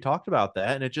birthday. We talked about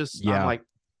that, and it just I'm like,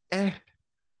 I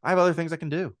have other things I can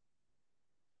do.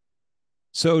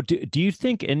 So do you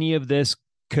think any of this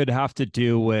could have to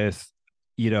do with,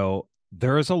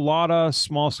 there's a lot of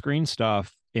small screen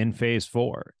stuff in Phase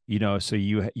 4, so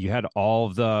you had all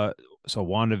of so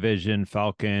WandaVision,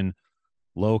 Falcon,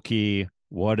 Loki,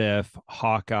 What If,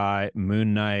 Hawkeye,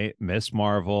 Moon Knight, Miss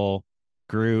Marvel,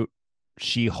 Groot,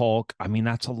 She-Hulk. I mean,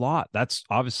 that's a lot. That's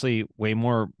obviously way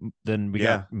more than we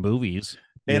got movies.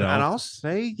 And I'll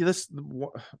say this,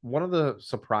 one of the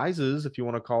surprises, if you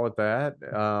want to call it that,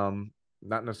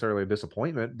 not necessarily a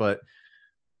disappointment, but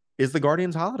is the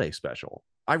Guardians Holiday Special.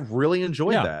 I really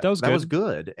enjoyed that. That was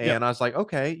good. And I was like,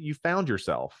 okay, you found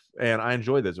yourself. And I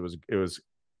enjoyed this. It was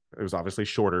obviously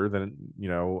shorter than,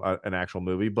 an actual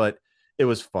movie, but it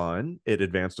was fun. It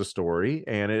advanced a story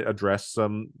and it addressed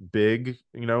some big,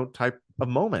 type of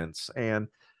moments. And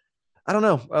I don't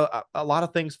know, a lot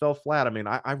of things fell flat. I mean,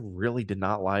 I really did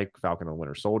not like Falcon and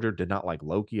Winter Soldier, did not like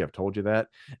Loki. I've told you that.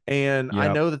 And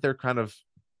I know that they're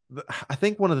I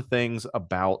think one of the things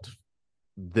about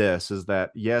this is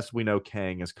that, yes, we know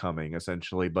Kang is coming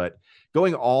essentially, but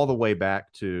going all the way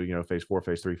back to, Phase 4,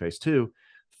 Phase 3, Phase 2,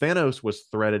 Thanos was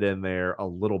threaded in there a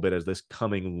little bit as this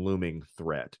coming looming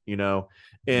threat, and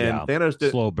Thanos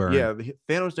did slow burn. Yeah,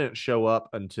 Thanos didn't show up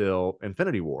until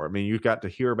Infinity War. I mean, you got to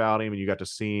hear about him and you got to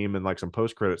see him in like some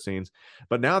post-credit scenes,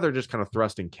 but now they're just kind of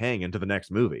thrusting Kang into the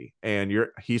next movie, and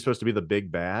he's supposed to be the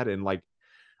big bad, and like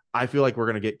I feel like we're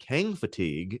gonna get Kang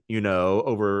fatigue,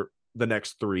 over the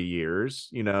next 3 years,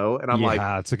 and I'm like,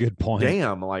 yeah, that's a good point.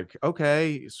 Damn, like,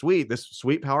 okay, sweet, this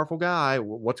sweet, powerful guy.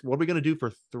 What are we gonna do for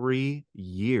 3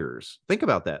 years? Think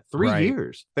about that. 3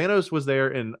 years. Thanos was there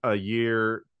in a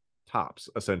year tops,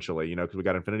 essentially, because we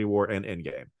got Infinity War and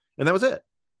Endgame, and that was it.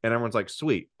 And everyone's like,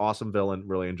 sweet, awesome villain,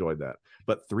 really enjoyed that.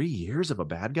 But 3 years of a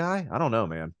bad guy? I don't know,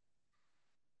 man.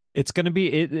 It's going to be,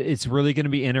 it's really going to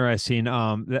be interesting.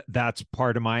 That's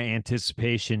part of my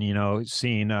anticipation,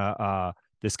 seeing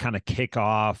this kind of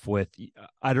kickoff with,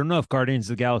 I don't know if Guardians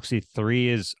of the Galaxy 3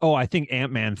 is, I think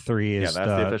Ant-Man 3 is that's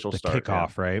the official start,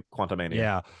 kickoff, right? Quantumania.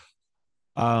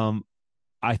 Yeah.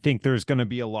 I think there's going to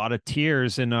be a lot of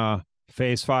tears in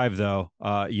Phase 5 though.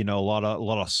 A lot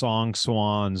of swan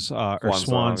songs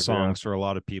for a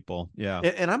lot of people. Yeah.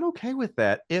 And I'm okay with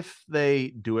that if they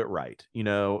do it right,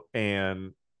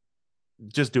 and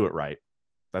just do it right.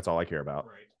 That's all I care about.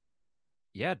 Right.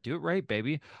 Yeah, do it right,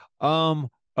 baby.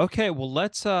 Okay, well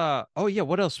let's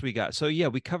what else we got? So yeah,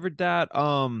 we covered that.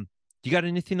 You got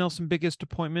anything else in biggest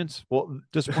disappointments? Well,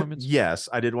 disappointments? Yes,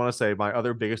 I did want to say my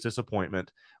other biggest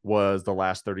disappointment was the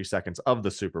last 30 seconds of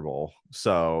the Super Bowl.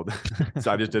 So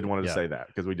I just did want to say that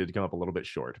because we did come up a little bit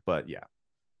short, but yeah.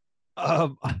 I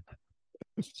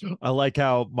like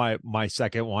how my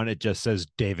second one, it just says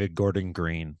David Gordon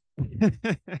Green.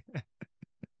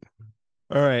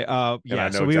 All right.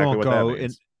 So we won't go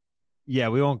in. Yeah,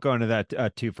 we won't go into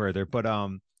that too further. But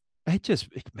it just,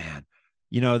 man,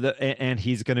 and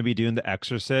he's going to be doing The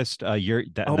Exorcist. That's your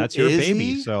baby.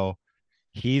 He? So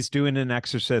he's doing an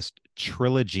Exorcist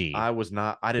trilogy. I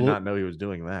did not know he was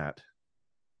doing that.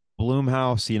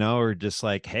 Blumhouse, or just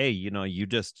like, hey, you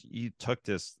took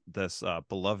this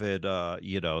beloved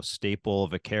staple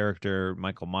of a character,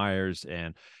 Michael Myers,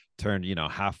 and turned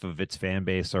half of its fan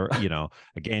base or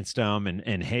against them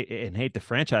and hate the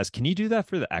franchise. Can you do that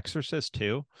for The Exorcist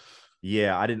too?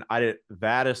 Yeah, I didn't.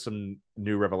 That is some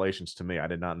new revelations to me. I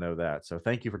did not know that. So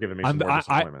thank you for giving me some more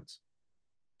disappointments.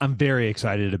 I'm very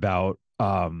excited about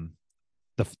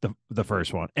the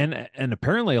first one, and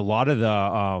apparently a lot of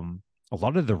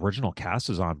the original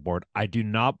cast is on board. I do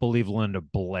not believe Linda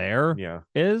Blair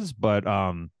is, but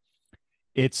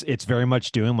it's very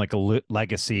much doing like a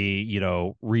legacy,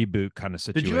 reboot kind of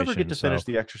situation. Did you ever get to finish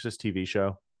the Exorcist TV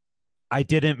show? I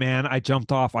didn't, man. I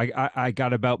jumped off. I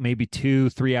got about maybe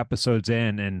 2-3 episodes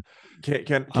in, and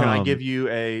can I give you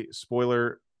a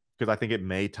spoiler, because I think it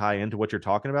may tie into what you're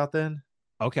talking about then?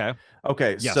 Okay.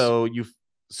 Yes.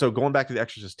 So going back to the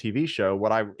Exorcist TV show,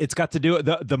 it's got to do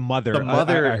the mother.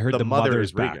 I heard the mother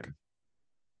is back. Regan.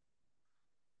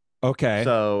 Okay.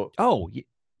 So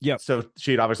yeah. So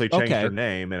she'd obviously changed her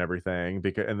name and everything,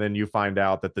 and then you find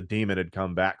out that the demon had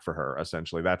come back for her.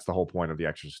 Essentially, that's the whole point of the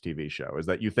Exorcist TV show, is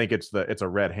that you think it's a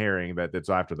red herring, that it's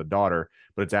after the daughter,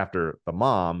 but it's after the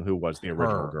mom, who was the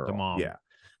original girl. The mom. Yeah.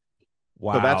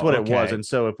 Wow. So that's what it was. And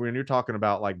so when you're talking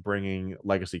about like bringing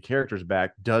legacy characters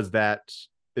back,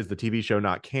 is the TV show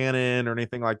not canon or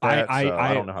anything like that?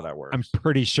 I don't know how that works. I'm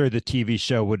pretty sure the TV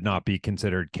show would not be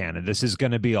considered canon. This is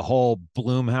going to be a whole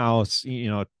Blumhouse,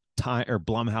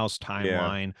 Blumhouse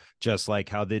timeline, just like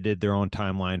how they did their own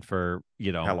timeline for,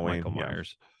 Halloween, Michael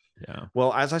Myers. Yeah.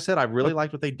 Well, as I said, I really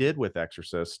liked what they did with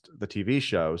Exorcist, the TV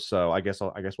show. So I guess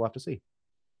we'll have to see.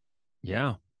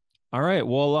 Yeah. All right.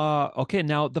 Well, okay.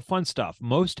 Now the fun stuff,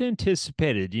 most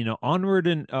anticipated, onward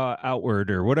and outward,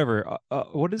 or whatever.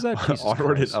 What is that?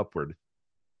 Onward and upward.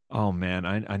 Oh man,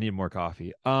 I need more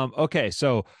coffee. Okay.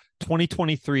 So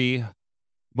 2023,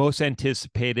 most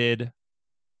anticipated.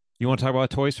 You want to talk about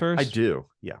toys first? I do.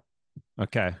 Yeah.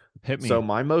 Okay. Hit me. So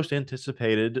my most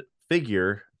anticipated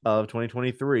figure of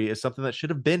 2023 is something that should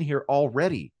have been here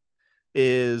already,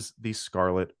 is the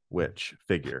Scarlet Witch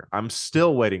figure. I'm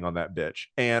still waiting on that bitch.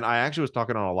 And I actually was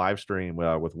talking on a live stream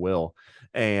with Will,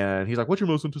 and he's like, what's your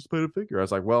most anticipated figure? I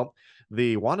was like, well,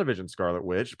 the WandaVision Scarlet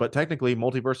Witch, but technically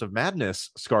Multiverse of Madness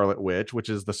Scarlet Witch, which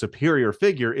is the superior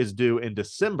figure, is due in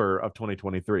December of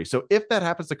 2023. So if that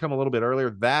happens to come a little bit earlier,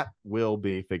 that will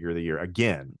be figure of the year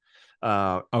again.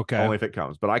 Okay. Only if it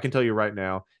comes. But I can tell you right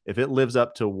now, if it lives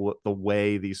up to the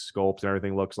way these sculpts and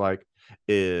everything looks like,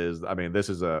 this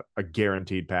is a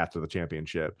guaranteed path to the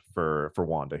championship for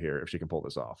Wanda here, if she can pull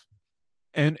this off.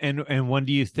 And when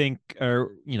do you think,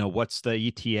 or what's the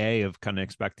ETA of kind of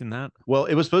expecting that? Well,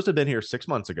 it was supposed to have been here 6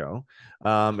 months ago.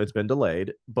 It's been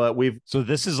delayed, but so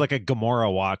this is like a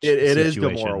Gamora watch. It is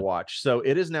Gamora watch. So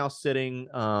it is now sitting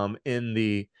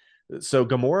so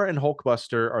Gamora and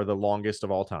Hulkbuster are the longest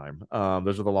of all time.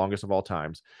 Those are the longest of all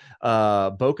times.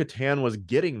 Bo-Katan was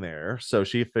getting there, so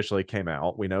she officially came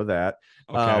out. We know that.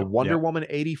 Okay. Wonder Woman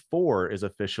 84 is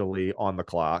officially on the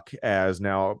clock, as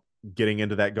now getting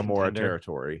into that Gamora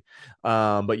territory.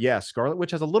 But yeah, Scarlet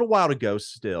Witch has a little while to go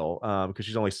still, because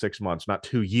she's only 6 months, not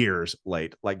 2 years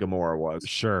late like Gamora was.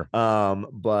 Sure.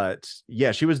 But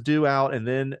yeah, she was due out, and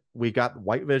then we got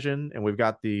White Vision, and we've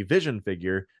got the Vision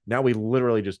figure. Now we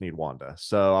literally just need Wanda.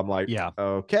 So I'm like, yeah,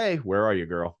 okay, where are you,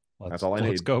 girl? That's all I need.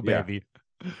 Let's go, baby.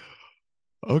 Yeah.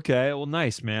 Okay, well,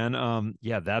 nice, man.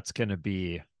 Yeah, that's gonna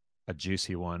be a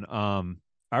juicy one. All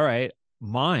right.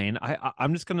 Mine,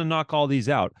 I'm just gonna knock all these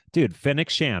out, dude. Fennec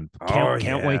Shand,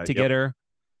 can't wait to get her.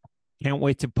 Can't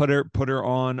wait to put her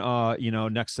on,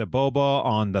 next to Boba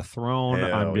on the throne.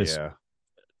 Hell, I'm just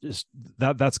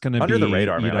that's gonna be under the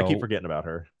radar, man. I keep forgetting about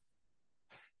her.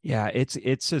 Yeah, it's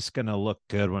just gonna look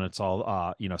good when it's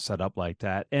all set up like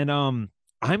that. And I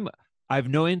have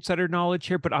no insider knowledge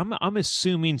here, but I'm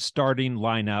assuming starting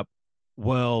lineup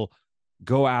will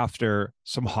go after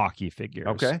some hockey figures.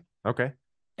 Okay.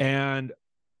 And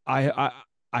I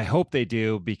hope they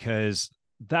do, because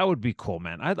that would be cool,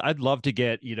 man. I'd love to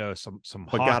get some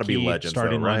but hockey gotta be legends,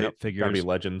 starting though, right? lineup figures. Gotta be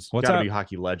legends. What's gotta that? be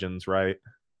hockey legends, right?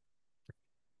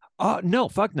 No,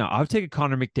 fuck no. I'll take a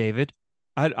Connor McDavid.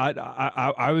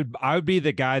 I would be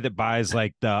the guy that buys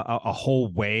like a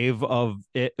whole wave of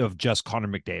just Connor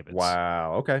McDavid.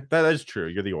 Wow. Okay, that is true.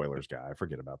 You're the Oilers guy. I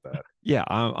forget about that. Yeah,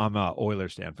 I'm a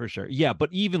Oilers fan for sure. Yeah,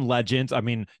 but even legends. I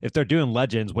mean, if they're doing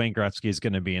legends, Wayne Gretzky is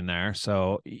going to be in there.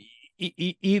 So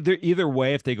either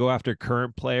way, if they go after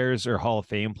current players or Hall of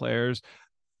Fame players,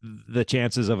 the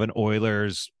chances of an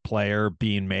Oilers player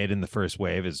being made in the first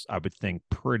wave is, I would think,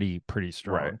 pretty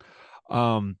strong.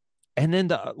 Right. And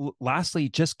then lastly,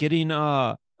 just getting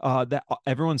that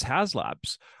everyone's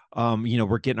HasLabs.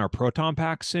 We're getting our Proton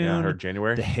pack soon. Yeah, I heard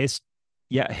January.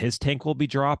 His tank will be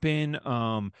dropping.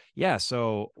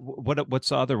 So what's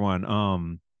the other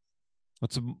one?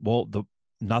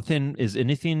 Is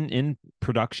anything in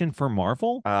production for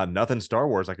Marvel? Nothing Star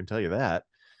Wars, I can tell you that.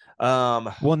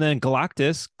 Well, and then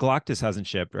Galactus hasn't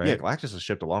shipped, right? Yeah, Galactus has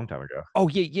shipped a long time ago. Oh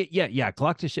yeah.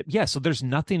 Galactus shipped. Yeah, so there's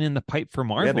nothing in the pipe for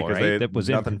Marvel, right? That was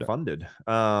nothing funded.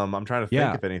 I'm trying to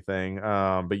think if anything.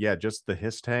 But yeah, just the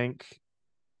His tank,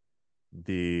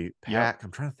 the pack. Yep.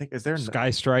 I'm trying to think. Is there Sky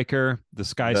Striker,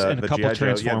 and a couple of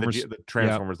Transformers? The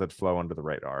Transformers that flow under the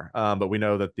radar. But we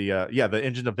know that the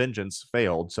Engine of Vengeance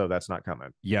failed, so that's not coming.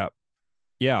 Yeah.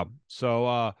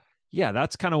 So yeah,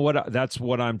 that's kind of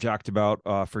what I'm jacked about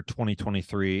for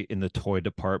 2023 in the toy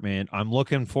department. I'm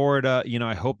looking forward to,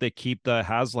 I hope they keep the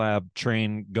HasLab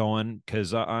train going,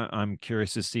 because I'm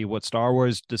curious to see what Star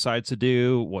Wars decides to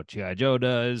do, what G.I. Joe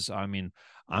does. I mean,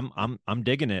 I'm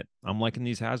digging it. I'm liking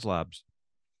these HasLabs.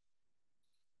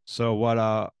 So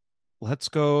let's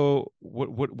go.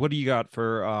 What do you got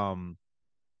for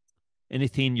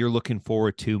anything you're looking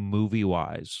forward to movie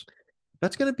wise?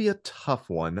 That's going to be a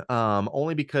tough one,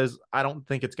 only because I don't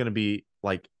think it's going to be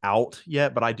like out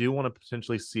yet, but I do want to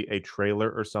potentially see a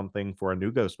trailer or something for a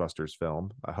new Ghostbusters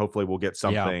film. Hopefully we'll get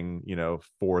something,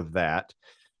 for that.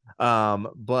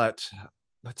 But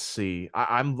let's see.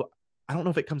 I don't know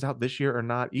if it comes out this year or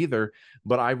not either,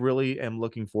 but I really am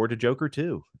looking forward to Joker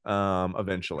 2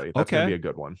 eventually. That's going to be a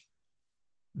good one.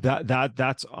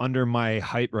 That's under my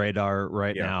hype radar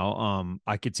right now.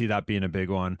 I could see that being a big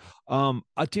one.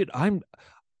 Dude, I'm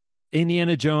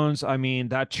Indiana Jones. I mean,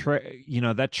 that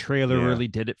trailer really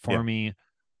did it for me.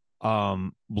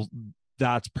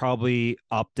 That's probably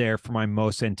up there for my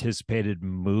most anticipated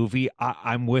movie.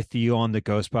 I'm with you on the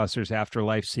Ghostbusters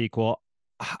Afterlife sequel.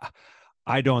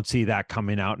 I don't see that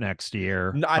coming out next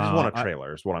year. No, I just want a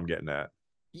trailer is what I'm getting at.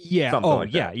 Yeah.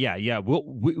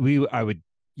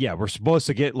 We're supposed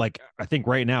to get, like, I think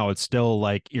right now it's still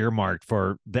like earmarked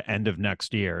for the end of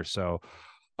next year. So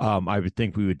I would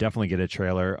think we would definitely get a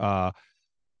trailer.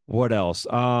 What else?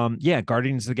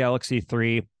 Guardians of the Galaxy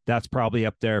 3. That's probably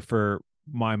up there for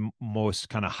my most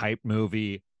kind of hype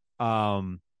movie.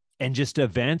 And just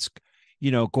events,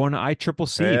 going to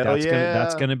ICCC.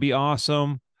 That's gonna be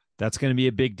awesome. That's gonna be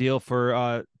a big deal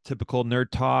for typical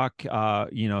nerd talk.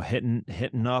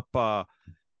 Hitting up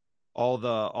all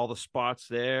the spots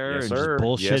there, yes, and sir. just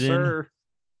bullshitting. Yes, sir.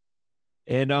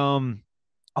 And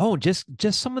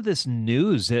just some of this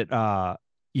news that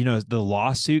the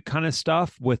lawsuit kind of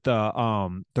stuff with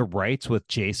the rights with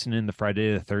Jason in the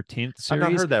Friday the 13th series. I've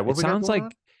not heard that. What it sounds like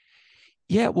on?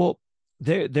 Yeah, well,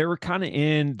 they were kind of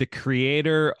in the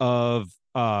creator of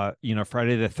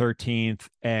Friday the 13th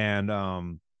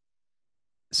and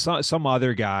some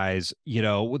other guys,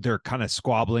 they're kind of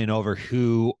squabbling over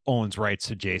who owns rights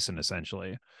to Jason,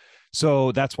 essentially.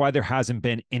 So that's why there hasn't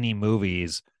been any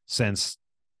movies since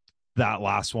that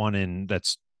last one. And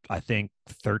that's, I think,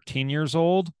 13 years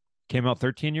old, came out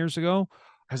 13 years ago.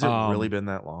 Has it really been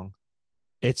that long?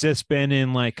 It's just been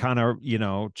in like kind of,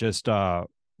 just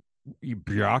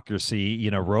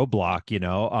bureaucracy,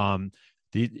 roadblock,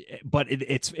 but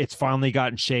it's finally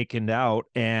gotten shaken out.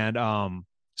 And,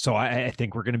 so I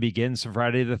think we're going to be getting some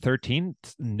Friday the 13th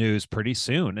news pretty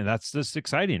soon. And that's just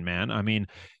exciting, man. I mean,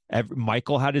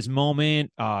 Michael had his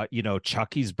moment,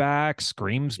 Chucky's back,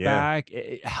 Scream's back,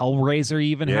 Hellraiser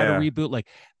even had a reboot, like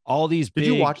all these Did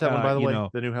you watch that one, by the way,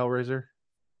 the new Hellraiser?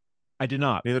 I did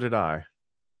not. Neither did I.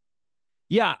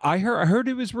 Yeah, I heard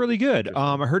it was really good.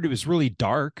 I heard it was really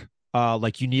dark.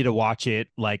 Like you need to watch it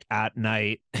like at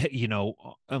night,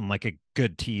 on like a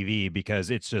good TV, because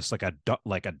it's just like a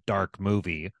dark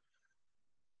movie.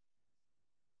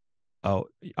 Oh,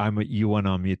 you went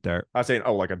on mute there. I was saying,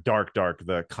 like a dark,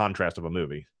 the contrast of a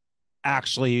movie.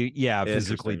 Actually, yeah,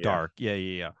 physically dark.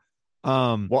 Yeah.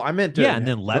 Well, I meant to, and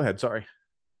then go ahead. Sorry.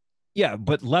 Yeah,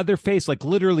 but Leatherface, like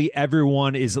literally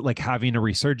everyone is like having a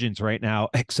resurgence right now,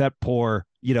 except poor,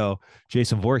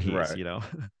 Jason Voorhees, right.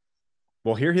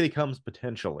 Well, here he comes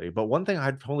potentially. But one thing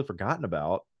I'd totally forgotten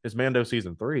about is Mando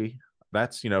season 3.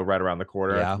 That's, right around the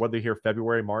corner. Yeah. What, they hear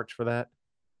February, March for that?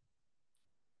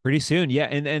 Pretty soon. Yeah.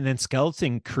 And then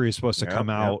Skeleton Crew is supposed to come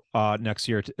out next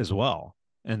year as well.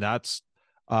 And that's,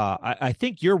 I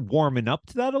think you're warming up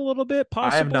to that a little bit,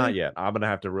 possibly. I have not yet. I'm going to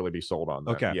have to really be sold on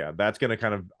that. Okay. Yeah. That's going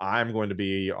to I'm going to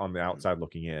be on the outside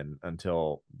looking in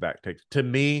until that takes, to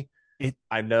me,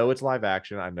 I know it's live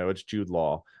action. I know it's Jude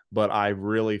Law, but I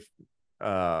really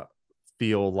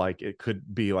feel like it could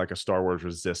be like a Star Wars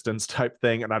Resistance type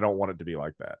thing, and I don't want it to be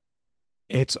like that.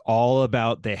 It's all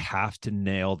about, they have to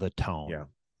nail the tone.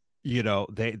 Yeah,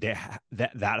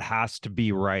 that has to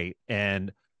be right,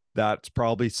 and that's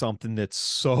probably something that's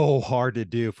so hard to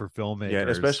do for filmmakers. Yeah,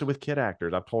 especially with kid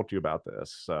actors. I've told you about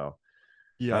this, so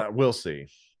we'll see.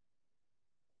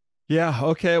 Yeah.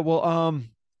 Okay. Well,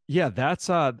 yeah, that's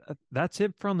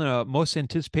it from the most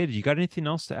anticipated. You got anything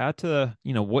else to add to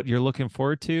what you're looking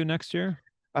forward to next year?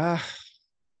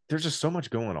 There's just so much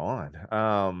going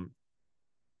on.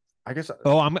 I guess.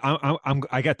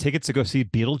 I got tickets to go see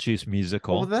Beetlejuice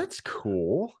musical. Oh, that's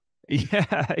cool.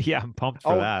 Yeah, I'm pumped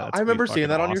for that. I remember seeing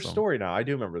that on your story now. I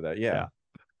do remember that. Yeah.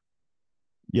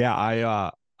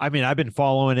 I mean, I've been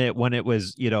following it when it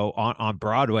was, on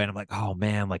Broadway, and I'm like, oh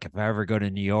man, like if I ever go to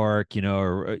New York,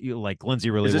 or like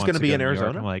Lindsay really is this wants going to be in Arizona?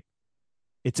 York, I'm like,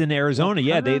 It's in Arizona.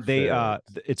 Well, they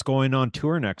it's going on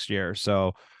tour next year.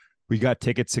 So we got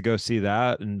tickets to go see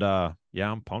that. And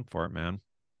yeah, I'm pumped for it, man.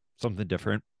 Something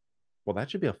different. Well,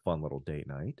 that should be a fun little date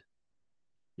night.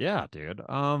 Yeah, dude.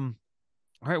 All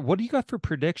right, what do you got for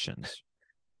predictions?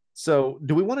 So,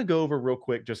 do we want to go over real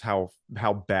quick just how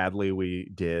badly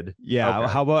we did? Yeah.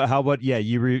 Okay. How about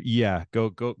yeah,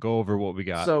 go over what we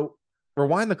got. So,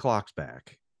 rewind the clocks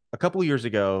back. A couple of years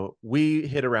ago, we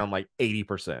hit around like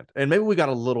 80%, and maybe we got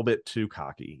a little bit too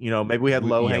cocky. You know, maybe we had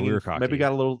maybe we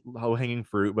got a little low hanging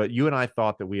fruit. But you and I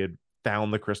thought that we had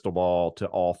found the crystal ball to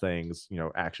all things, you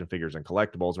know, action figures and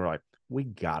collectibles. And we're like, we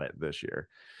got it this year.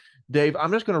 Dave,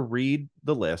 I'm just going to read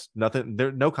the list. Nothing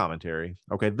there, no commentary.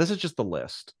 Okay, this is just the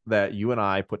list that you and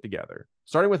I put together,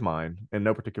 starting with mine in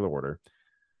no particular order.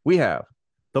 We have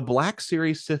the Black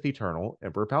Series Sith Eternal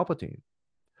Emperor Palpatine,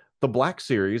 the Black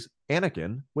Series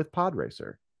Anakin with Pod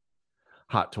Racer,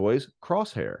 Hot Toys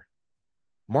Crosshair,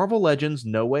 Marvel Legends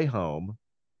No Way Home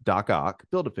Doc Ock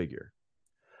Build-A-Figure,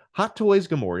 Hot Toys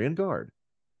Gamorrean Guard,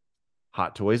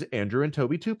 Hot Toys Andrew and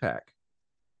Toby 2-pack,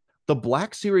 the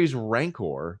Black Series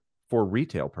Rancor for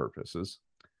retail purposes,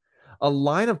 a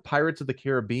line of Pirates of the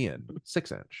Caribbean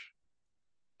 6-inch,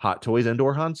 Hot Toys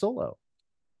Endor Han Solo,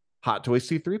 Hot Toys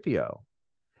C-3PO,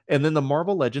 and then the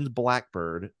Marvel Legends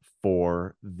Blackbird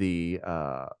for the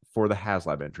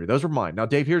HasLab entry. Those are mine. Now,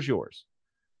 Dave, here's yours.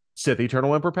 Sith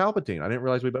Eternal Emperor Palpatine. I didn't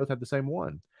realize we both had the same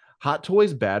one. Hot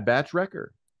Toys Bad Batch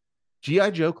Wrecker,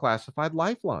 G.I. Joe Classified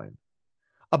Lifeline,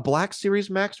 a Black Series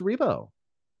Max Rebo,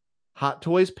 Hot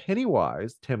Toys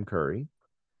Pennywise Tim Curry,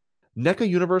 NECA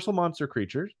Universal Monster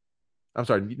Creatures. I'm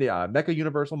sorry, NECA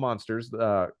Universal Monsters,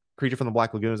 Creature from the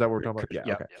Black Lagoon. Is that what we're talking about?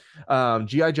 Yeah, okay.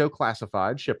 G.I. Joe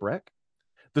Classified Shipwreck,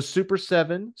 the Super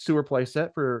 7 Sewer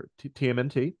playset for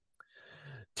TMNT,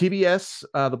 TBS,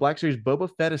 the Black Series Boba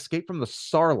Fett Escape from the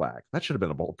Sarlacc. That should have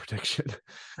been a bold prediction.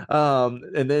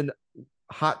 And then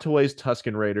Hot Toys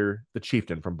Tusken Raider, the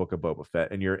Chieftain from Book of Boba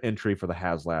Fett, and your entry for the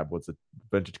HasLab was the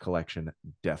Vintage Collection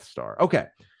Death Star. Okay.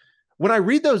 When I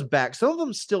read those back, some of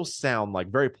them still sound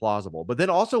like very plausible, but then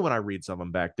also when I read some of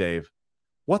them back, Dave,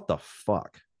 what the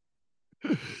fuck?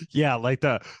 Yeah, like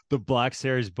the Black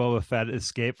Series Boba Fett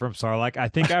Escape from Sarlacc. I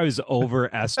think I was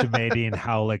overestimating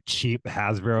how like cheap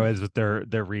Hasbro is with their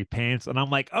repaints, and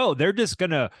I'm like, oh, they're just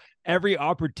gonna every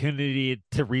opportunity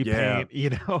to repaint,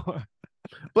 you know.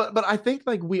 But I think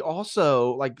like we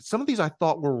also like some of these I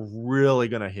thought were really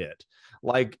gonna hit.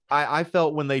 Like I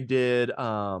felt when they did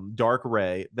Dark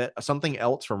Ray that something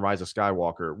else from Rise of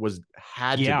Skywalker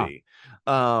had to be.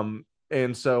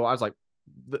 And so I was like,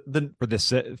 the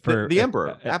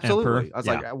Emperor, absolutely. Emperor. I was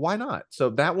like, why not?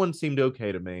 So that one seemed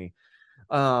okay to me.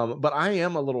 But I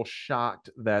am a little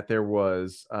shocked that there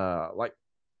was like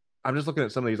I'm just looking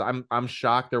at some of these. I'm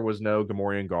shocked there was no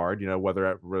Gamorrean Guard, you know,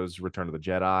 whether it was Return of the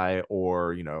Jedi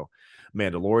or, you know,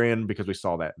 Mandalorian, because we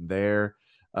saw that there.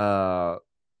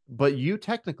 But you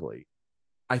technically,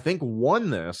 I think, won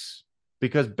this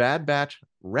because Bad Batch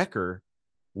Wrecker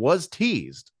was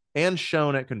teased and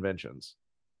shown at conventions.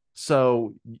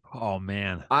 So, oh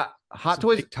man, Hot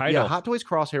Toys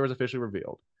Crosshair was officially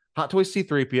revealed. Hot Toys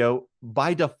C-3PO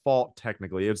by default,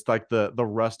 technically, it's like the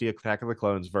rusty Attack of the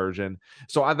Clones version.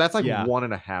 So that's like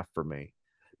 1.5 for me.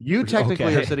 You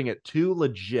technically are sitting at 2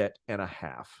 legit and a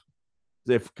half,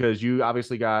 because you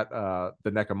obviously got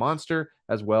the NECA Monster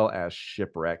as well as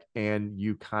Shipwreck, and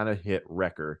you kind of hit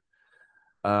Wrecker.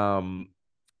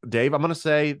 Dave, I'm gonna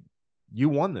say you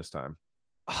won this time.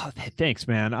 Oh, thanks,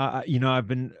 man. You know, I've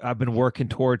been working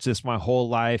towards this my whole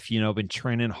life. You know, been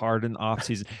training hard in the off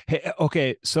season. Hey,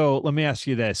 okay, so let me ask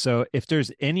you this: so if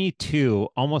there's any two,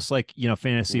 almost like, you know,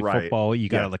 fantasy football, you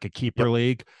got like a keeper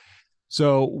league.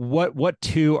 So what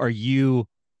two are you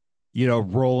know,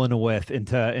 rolling with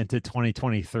into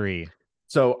 2023?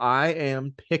 So I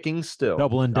am picking still.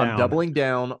 I'm doubling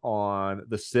down on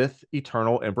the Sith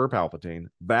Eternal Emperor Palpatine.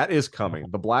 That is coming.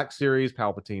 The Black Series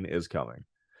Palpatine is coming.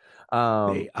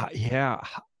 I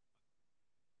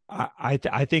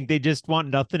think they just want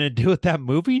nothing to do with that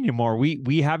movie anymore.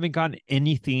 We haven't gotten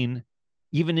anything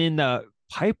even in the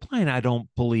pipeline. I don't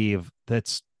believe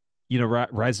that's, you know,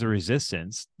 Rise of the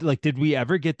Resistance. Like, did we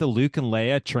ever get the Luke and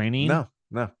Leia training? No.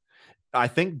 I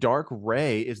think Dark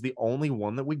Ray is the only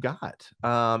one that we got.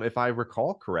 If I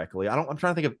recall correctly, I'm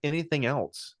trying to think of anything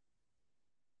else.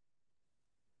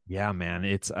 Yeah, man,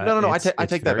 it's no. I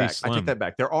take that back. Slim. I take that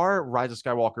back. There are Rise of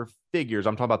Skywalker figures.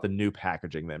 I'm talking about the new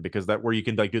packaging then, because that where you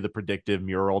can like do the predictive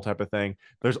mural type of thing.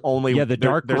 There's only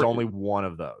there's only one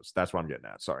of those. That's what I'm getting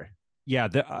at. Sorry. Yeah,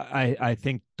 I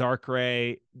think Dark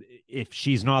Ray, if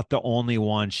she's not the only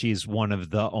one, she's one of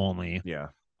the only. Yeah.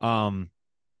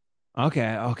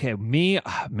 Okay. Me,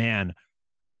 man.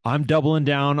 I'm doubling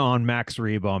down on Max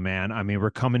Rebo, man. I mean,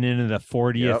 we're coming into the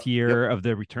 40th year of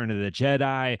the Return of the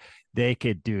Jedi. They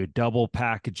could do double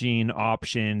packaging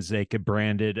options. They could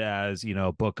brand it as,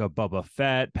 Book of Boba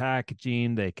Fett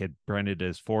packaging. They could brand it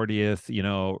as 40th,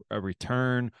 a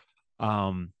return.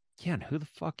 And who the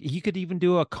fuck? You could even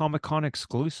do a Comic-Con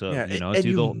exclusive, and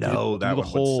do the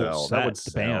whole sell. set, That would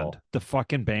the band, the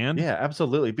fucking band. Yeah,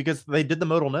 absolutely. Because they did the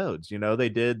modal nodes, they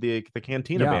did the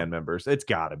Cantina band members. It's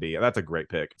gotta be. That's a great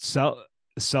pick. Sell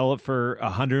it for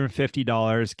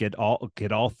 $150.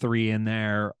 Get all three in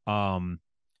there.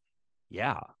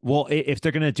 Yeah. Well, if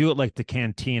they're gonna do it like the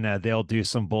Cantina, they'll do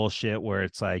some bullshit where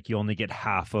it's like you only get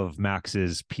half of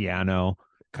Max's piano,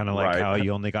 kind of like how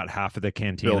you only got half of the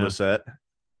Cantina. Build a set.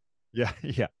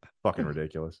 Yeah. Fucking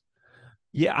ridiculous.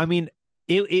 Yeah, I mean,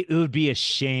 it would be a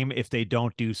shame if they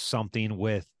don't do something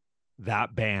with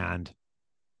that band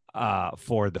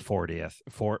for the 40th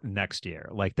for next year.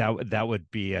 Like that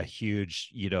would be a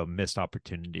huge, missed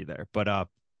opportunity there. But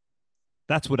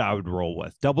that's what I would roll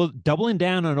with. Doubling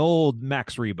down on old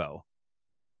Max Rebo.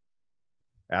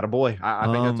 Attaboy.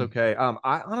 I think that's okay.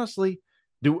 I honestly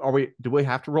do we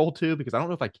have to roll 2? Because I don't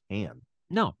know if I can.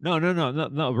 No,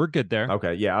 we're good there.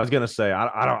 Okay, yeah, I was gonna say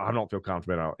I don't feel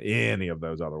confident on any of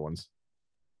those other ones.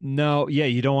 No, yeah,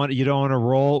 you don't want to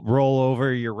roll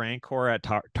over your Rancor at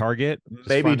Target.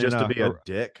 Maybe just to be a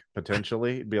dick,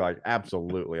 potentially. It'd be like,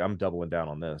 absolutely, I'm doubling down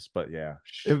on this. But yeah,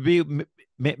 it would be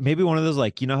maybe one of those,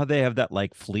 like, how they have that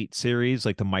like Fleet series,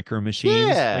 like the Micro Machines.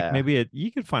 Yeah, like maybe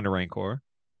you could find a Rancor,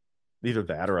 either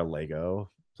that or a Lego,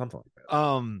 something like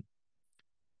that.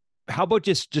 How about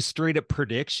just straight up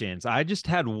predictions? I just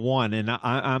had one, and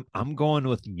I'm going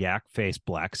with Yak Face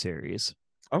Black Series.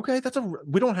 Okay,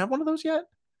 we don't have one of those yet.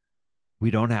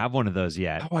 We don't have one of those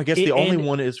yet. Oh, I guess the only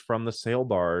one is from the sail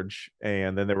barge,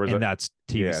 and then there was that's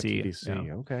TBC. Yeah, TBC.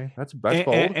 Yeah. Okay, that's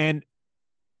bold. And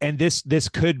this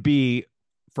could be,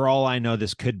 for all I know,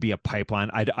 this could be a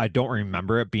pipeline. I don't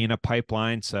remember it being a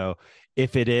pipeline, so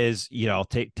if it is, I'll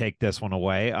take this one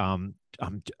away.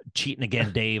 I'm cheating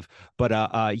again, Dave. But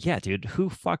yeah, dude,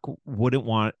 who fuck wouldn't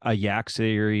want a Yak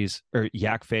series or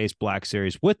Yak Face Black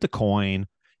Series with the coin?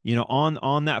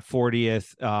 On that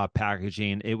 40th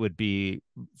packaging, it would be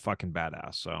fucking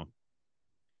badass. So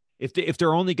if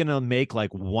they're only gonna make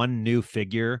like one new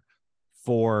figure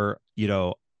for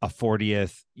a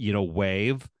 40th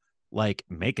wave, like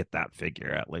make it that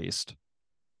figure at least.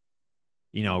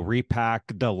 Repack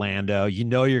the Lando.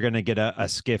 You're gonna get a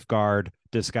skiff guard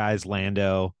disguise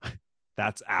Lando.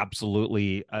 That's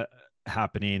absolutely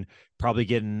happening. Probably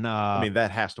getting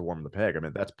that has to warm the peg.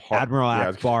 That's part. Admiral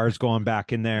Akbar's going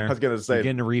back in there. I was gonna say,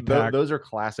 getting a repack. Those are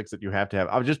classics that you have to have.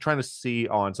 I was just trying to see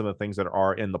on some of the things that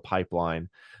are in the pipeline.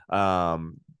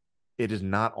 It is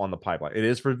not on the pipeline. It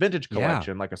is for vintage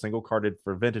collection, like a single carded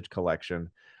for vintage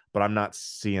collection, but I'm not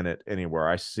seeing it anywhere.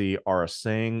 I see Aurra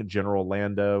Sing, General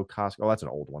Lando, Costco. Oh, that's an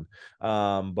old one.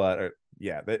 But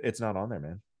yeah, it's not on there,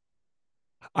 man.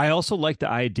 I also like the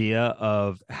idea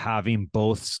of having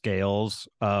both scales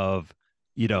of,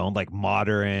 like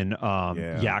modern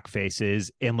Yak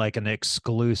Faces in like an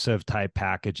exclusive type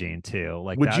packaging too.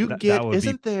 Like, would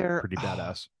isn't there pretty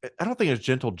badass? I don't think it's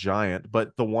Gentle Giant,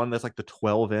 but the one that's like the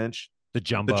 12-inch, the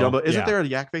jumbo. Isn't there a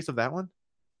Yak Face of that one?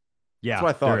 Yeah, that's what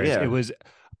I thought. Yeah, it was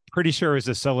pretty sure it was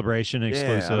a Celebration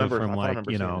exclusive from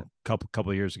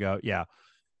couple of years ago.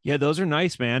 Yeah, those are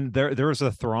nice, man. There was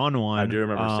a Thrawn one. I do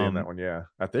remember seeing that one. Yeah,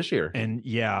 at this year. And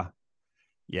yeah.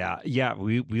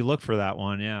 We look for that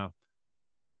one. Yeah.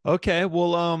 Okay.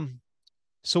 Well,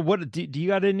 so what do you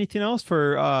got? Anything else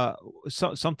for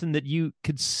something that you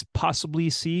could possibly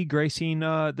see gracing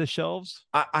the shelves?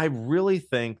 I really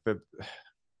think that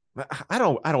I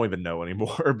don't even know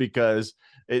anymore because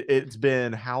it's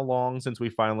been how long since we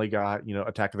finally got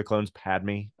Attack of the Clones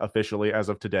Padme officially as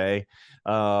of today.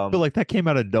 I feel like that came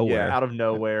out of nowhere. Yeah, out of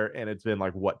nowhere, and it's been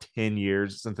like 10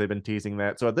 years since they've been teasing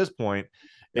that. So at this point,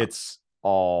 it's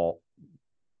all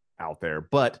out there.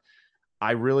 But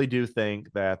I really do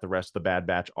think that the rest of the Bad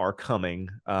Batch are coming.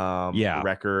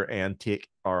 Wrecker and Tick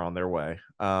are on their way.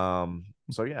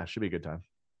 So yeah, should be a good time.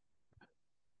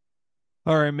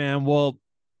 All right, man. Well,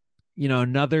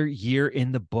 another year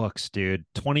in the books, dude.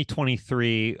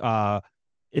 2023.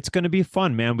 It's going to be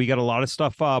fun, man. We got a lot of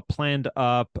stuff planned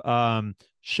up.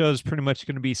 Show's pretty much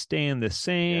going to be staying the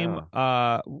same.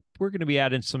 Yeah. We're going to be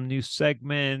adding some new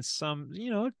segments, some,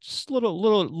 just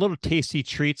little tasty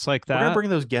treats like that. We're going to bring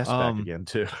those guests back again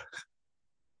too.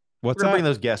 What's We're going to bring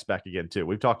those guests back again too.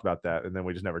 We've talked about that, and then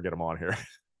we just never get them on here.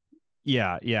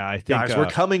 Yeah. I think guys, we're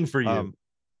coming for you.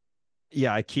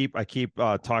 Yeah, I keep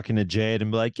talking to Jade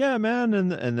and be like, yeah, man,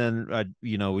 and then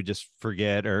we just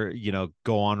forget or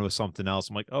go on with something else.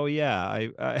 I'm like, oh yeah,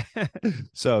 I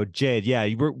so Jade, yeah,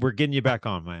 we're getting you back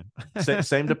on, man.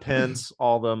 Same depends.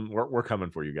 All of them. We're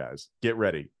coming for you guys. Get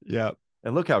ready. Yeah.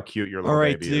 And look how cute your little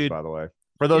baby is, by the way.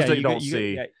 For those that don't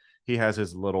see, he has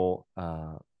his little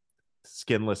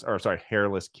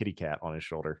hairless kitty cat on his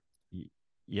shoulder.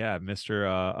 Yeah,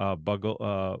 Mr.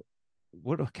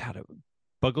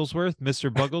 Bugglesworth,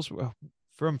 Mr. Bugglesworth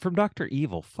from Dr.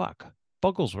 Evil. Fuck.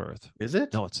 Bugglesworth. Is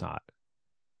it? No, it's not.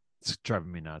 It's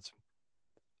driving me nuts.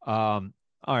 All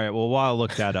right. Well, while I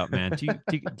look that up, man, do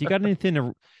you got anything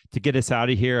to get us out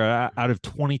of here, out of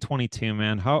 2022,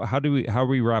 man? How are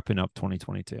we wrapping up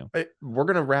 2022? We're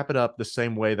gonna wrap it up the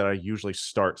same way that I usually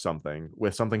start something,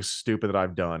 with something stupid that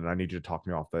I've done, and I need you to talk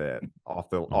me off the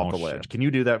ledge. Can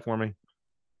you do that for me?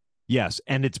 Yes,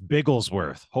 and it's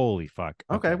Bigglesworth. Holy fuck.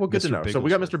 Okay, well, good to know. So we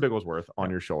got Mr. Bigglesworth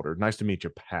on your shoulder. Nice to meet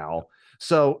you, pal.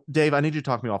 So, Dave, I need you to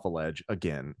talk me off a ledge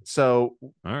again. So,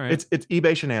 all right, it's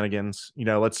eBay shenanigans.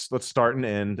 Let's start and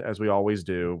end as we always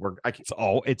do. It's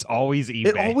always eBay.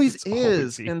 It always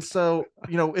is. And so,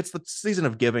 it's the season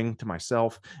of giving to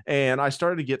myself, and I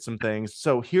started to get some things.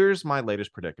 So here's my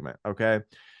latest predicament. Okay,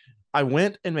 I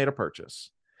went and made a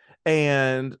purchase.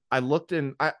 And I looked,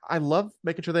 and I love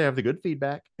making sure they have the good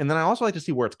feedback. And then I also like to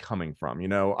see where it's coming from.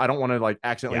 I don't want to like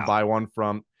accidentally buy one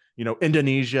from,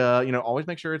 Indonesia, always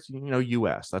make sure it's,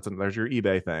 US. There's your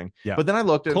eBay thing. Yeah. But then I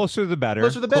looked at closer the better.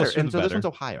 And so this one's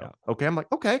Ohio. Yeah. Okay. I'm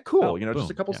like, okay, cool. Just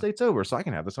a couple states over. So I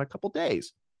can have this in a couple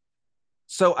days.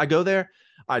 So I go there,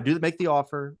 I make the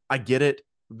offer. I get it.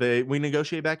 We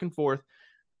negotiate back and forth.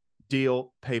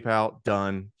 Deal, PayPal,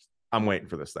 done. I'm waiting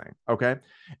for this thing. Okay.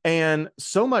 And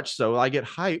so much so I get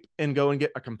hype and go and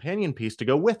get a companion piece to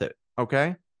go with it.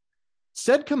 Okay.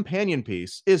 Said companion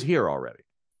piece is here already.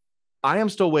 I am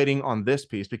still waiting on this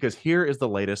piece because here is the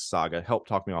latest saga. Help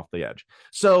talk me off the edge.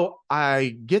 So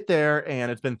I get there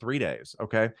and it's been 3 days.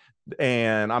 Okay.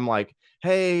 And I'm like,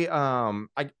 hey,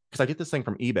 because I get this thing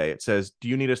from eBay. It says, do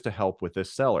you need us to help with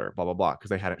this seller? Blah, blah, blah. Because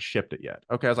they hadn't shipped it yet.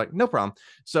 Okay. I was like, no problem.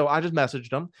 So I just messaged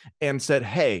them and said,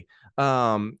 hey,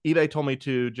 eBay told me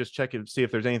to just check and see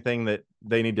if there's anything that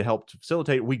they need to help to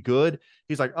facilitate. We good?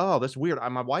 He's like, oh, that's weird.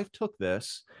 My wife took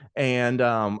this and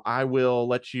I will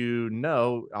let you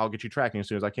know. I'll get you tracking as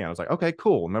soon as I can. I was like, okay,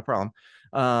 cool. No problem.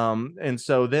 And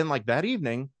so then like that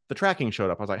evening, the tracking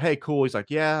showed up. I was like, hey, cool. He's like,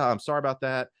 yeah, I'm sorry about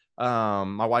that.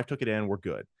 My wife took it in. We're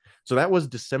good. So that was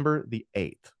December the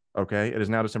 8th. Okay. It is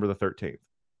now December the 13th.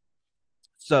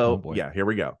 So yeah, here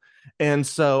we go. And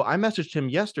so I messaged him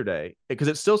yesterday because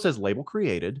it still says label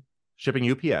created, shipping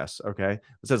UPS. Okay.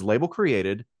 It says label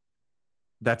created.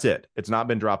 That's it. It's not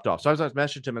been dropped off. So I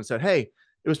messaged him and said, hey,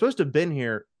 it was supposed to have been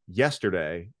here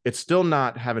yesterday. It's still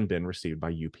not having been received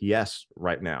by UPS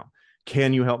right now.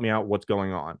 Can you help me out? What's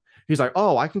going on? He's like,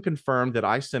 oh, I can confirm that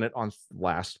I sent it on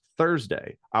last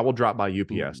Thursday. I will drop by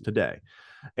UPS today.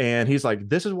 And he's like,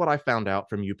 this is what I found out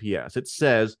from UPS. It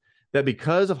says that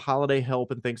because of holiday help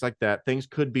and things like that, things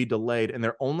could be delayed and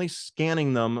they're only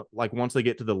scanning them like once they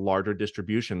get to the larger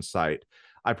distribution site.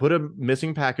 I put a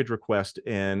missing package request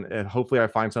in and hopefully I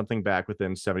find something back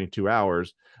within 72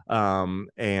 hours. And,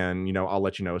 I'll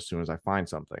let you know as soon as I find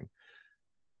something.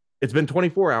 It's been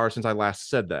 24 hours since I last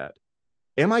said that.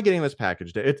 Am I getting this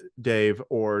package, Dave,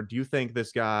 or do you think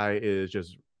this guy is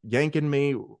just yanking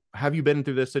me? Have you been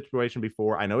through this situation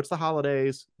before? I know it's the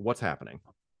holidays. What's happening?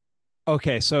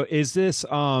 Okay, so is this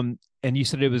and you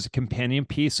said it was a companion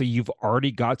piece, so you've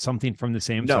already got something from the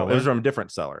same seller? No, it was from a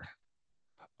different seller.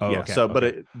 Oh, yeah. Okay, so, okay.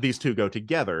 But these two go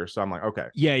together, so I'm like, okay.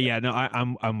 Yeah. No,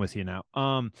 I'm with you now.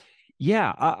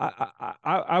 Yeah,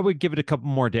 I would give it a couple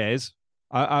more days.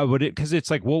 I would, because it's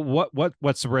like, well,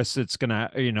 what's the risk that's gonna,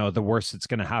 the worst that's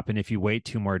gonna happen if you wait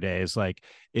 2 more days? Like,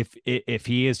 if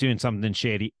he is doing something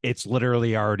shady, it's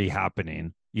literally already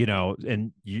happening.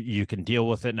 And you can deal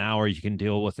with it now, or you can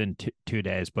deal within 2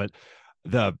 days. But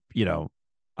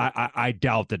I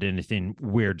doubt that anything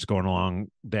weird's going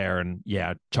along there, and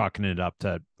chalking it up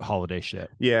to holiday shit.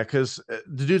 Yeah, because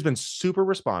the dude's been super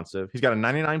responsive. He's got a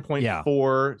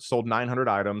 99.4, sold 900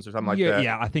 items or something like that.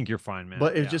 Yeah, I think you're fine, man.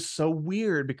 But it's just so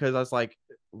weird because I was like,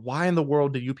 why in the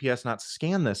world did UPS not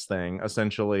scan this thing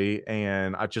essentially?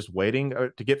 And I'm just waiting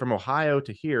to get from Ohio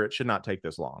to here. It should not take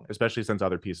this long, especially since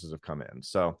other pieces have come in.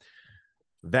 So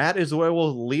that is the way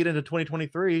we'll lead into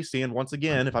 2023, seeing once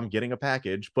again if I'm getting a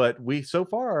package. But we so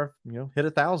far, hit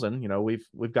 1,000.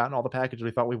 We've gotten all the packages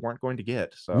we thought we weren't going to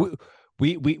get. So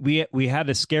we had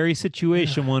a scary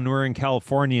situation when we were in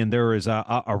California, and there was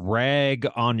a rag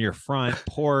on your front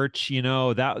porch.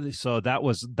 That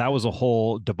was a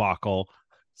whole debacle.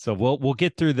 So we'll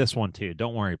get through this one too.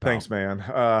 Don't worry, pal. Thanks, man.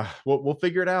 We'll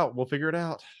figure it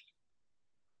out.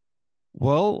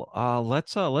 Well,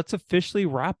 let's officially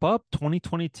wrap up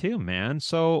 2022, man.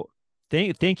 So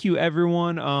thank you,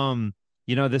 everyone.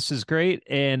 This is great,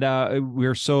 and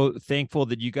we're so thankful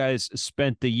that you guys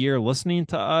spent the year listening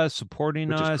to us,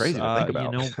 supporting us. Which is crazy to think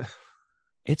about.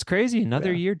 It's crazy.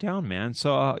 Another year down, man.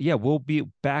 So we'll be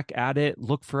back at it.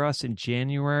 Look for us in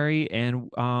January, and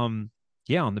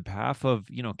on the behalf of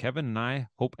Kevin and I,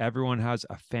 hope everyone has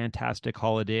a fantastic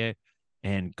holiday,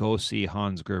 and go see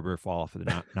Hans Gruber fall off of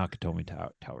the Nakatomi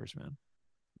Towers, man.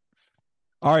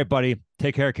 All right, buddy.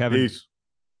 Take care, Kevin. Peace.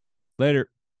 Later.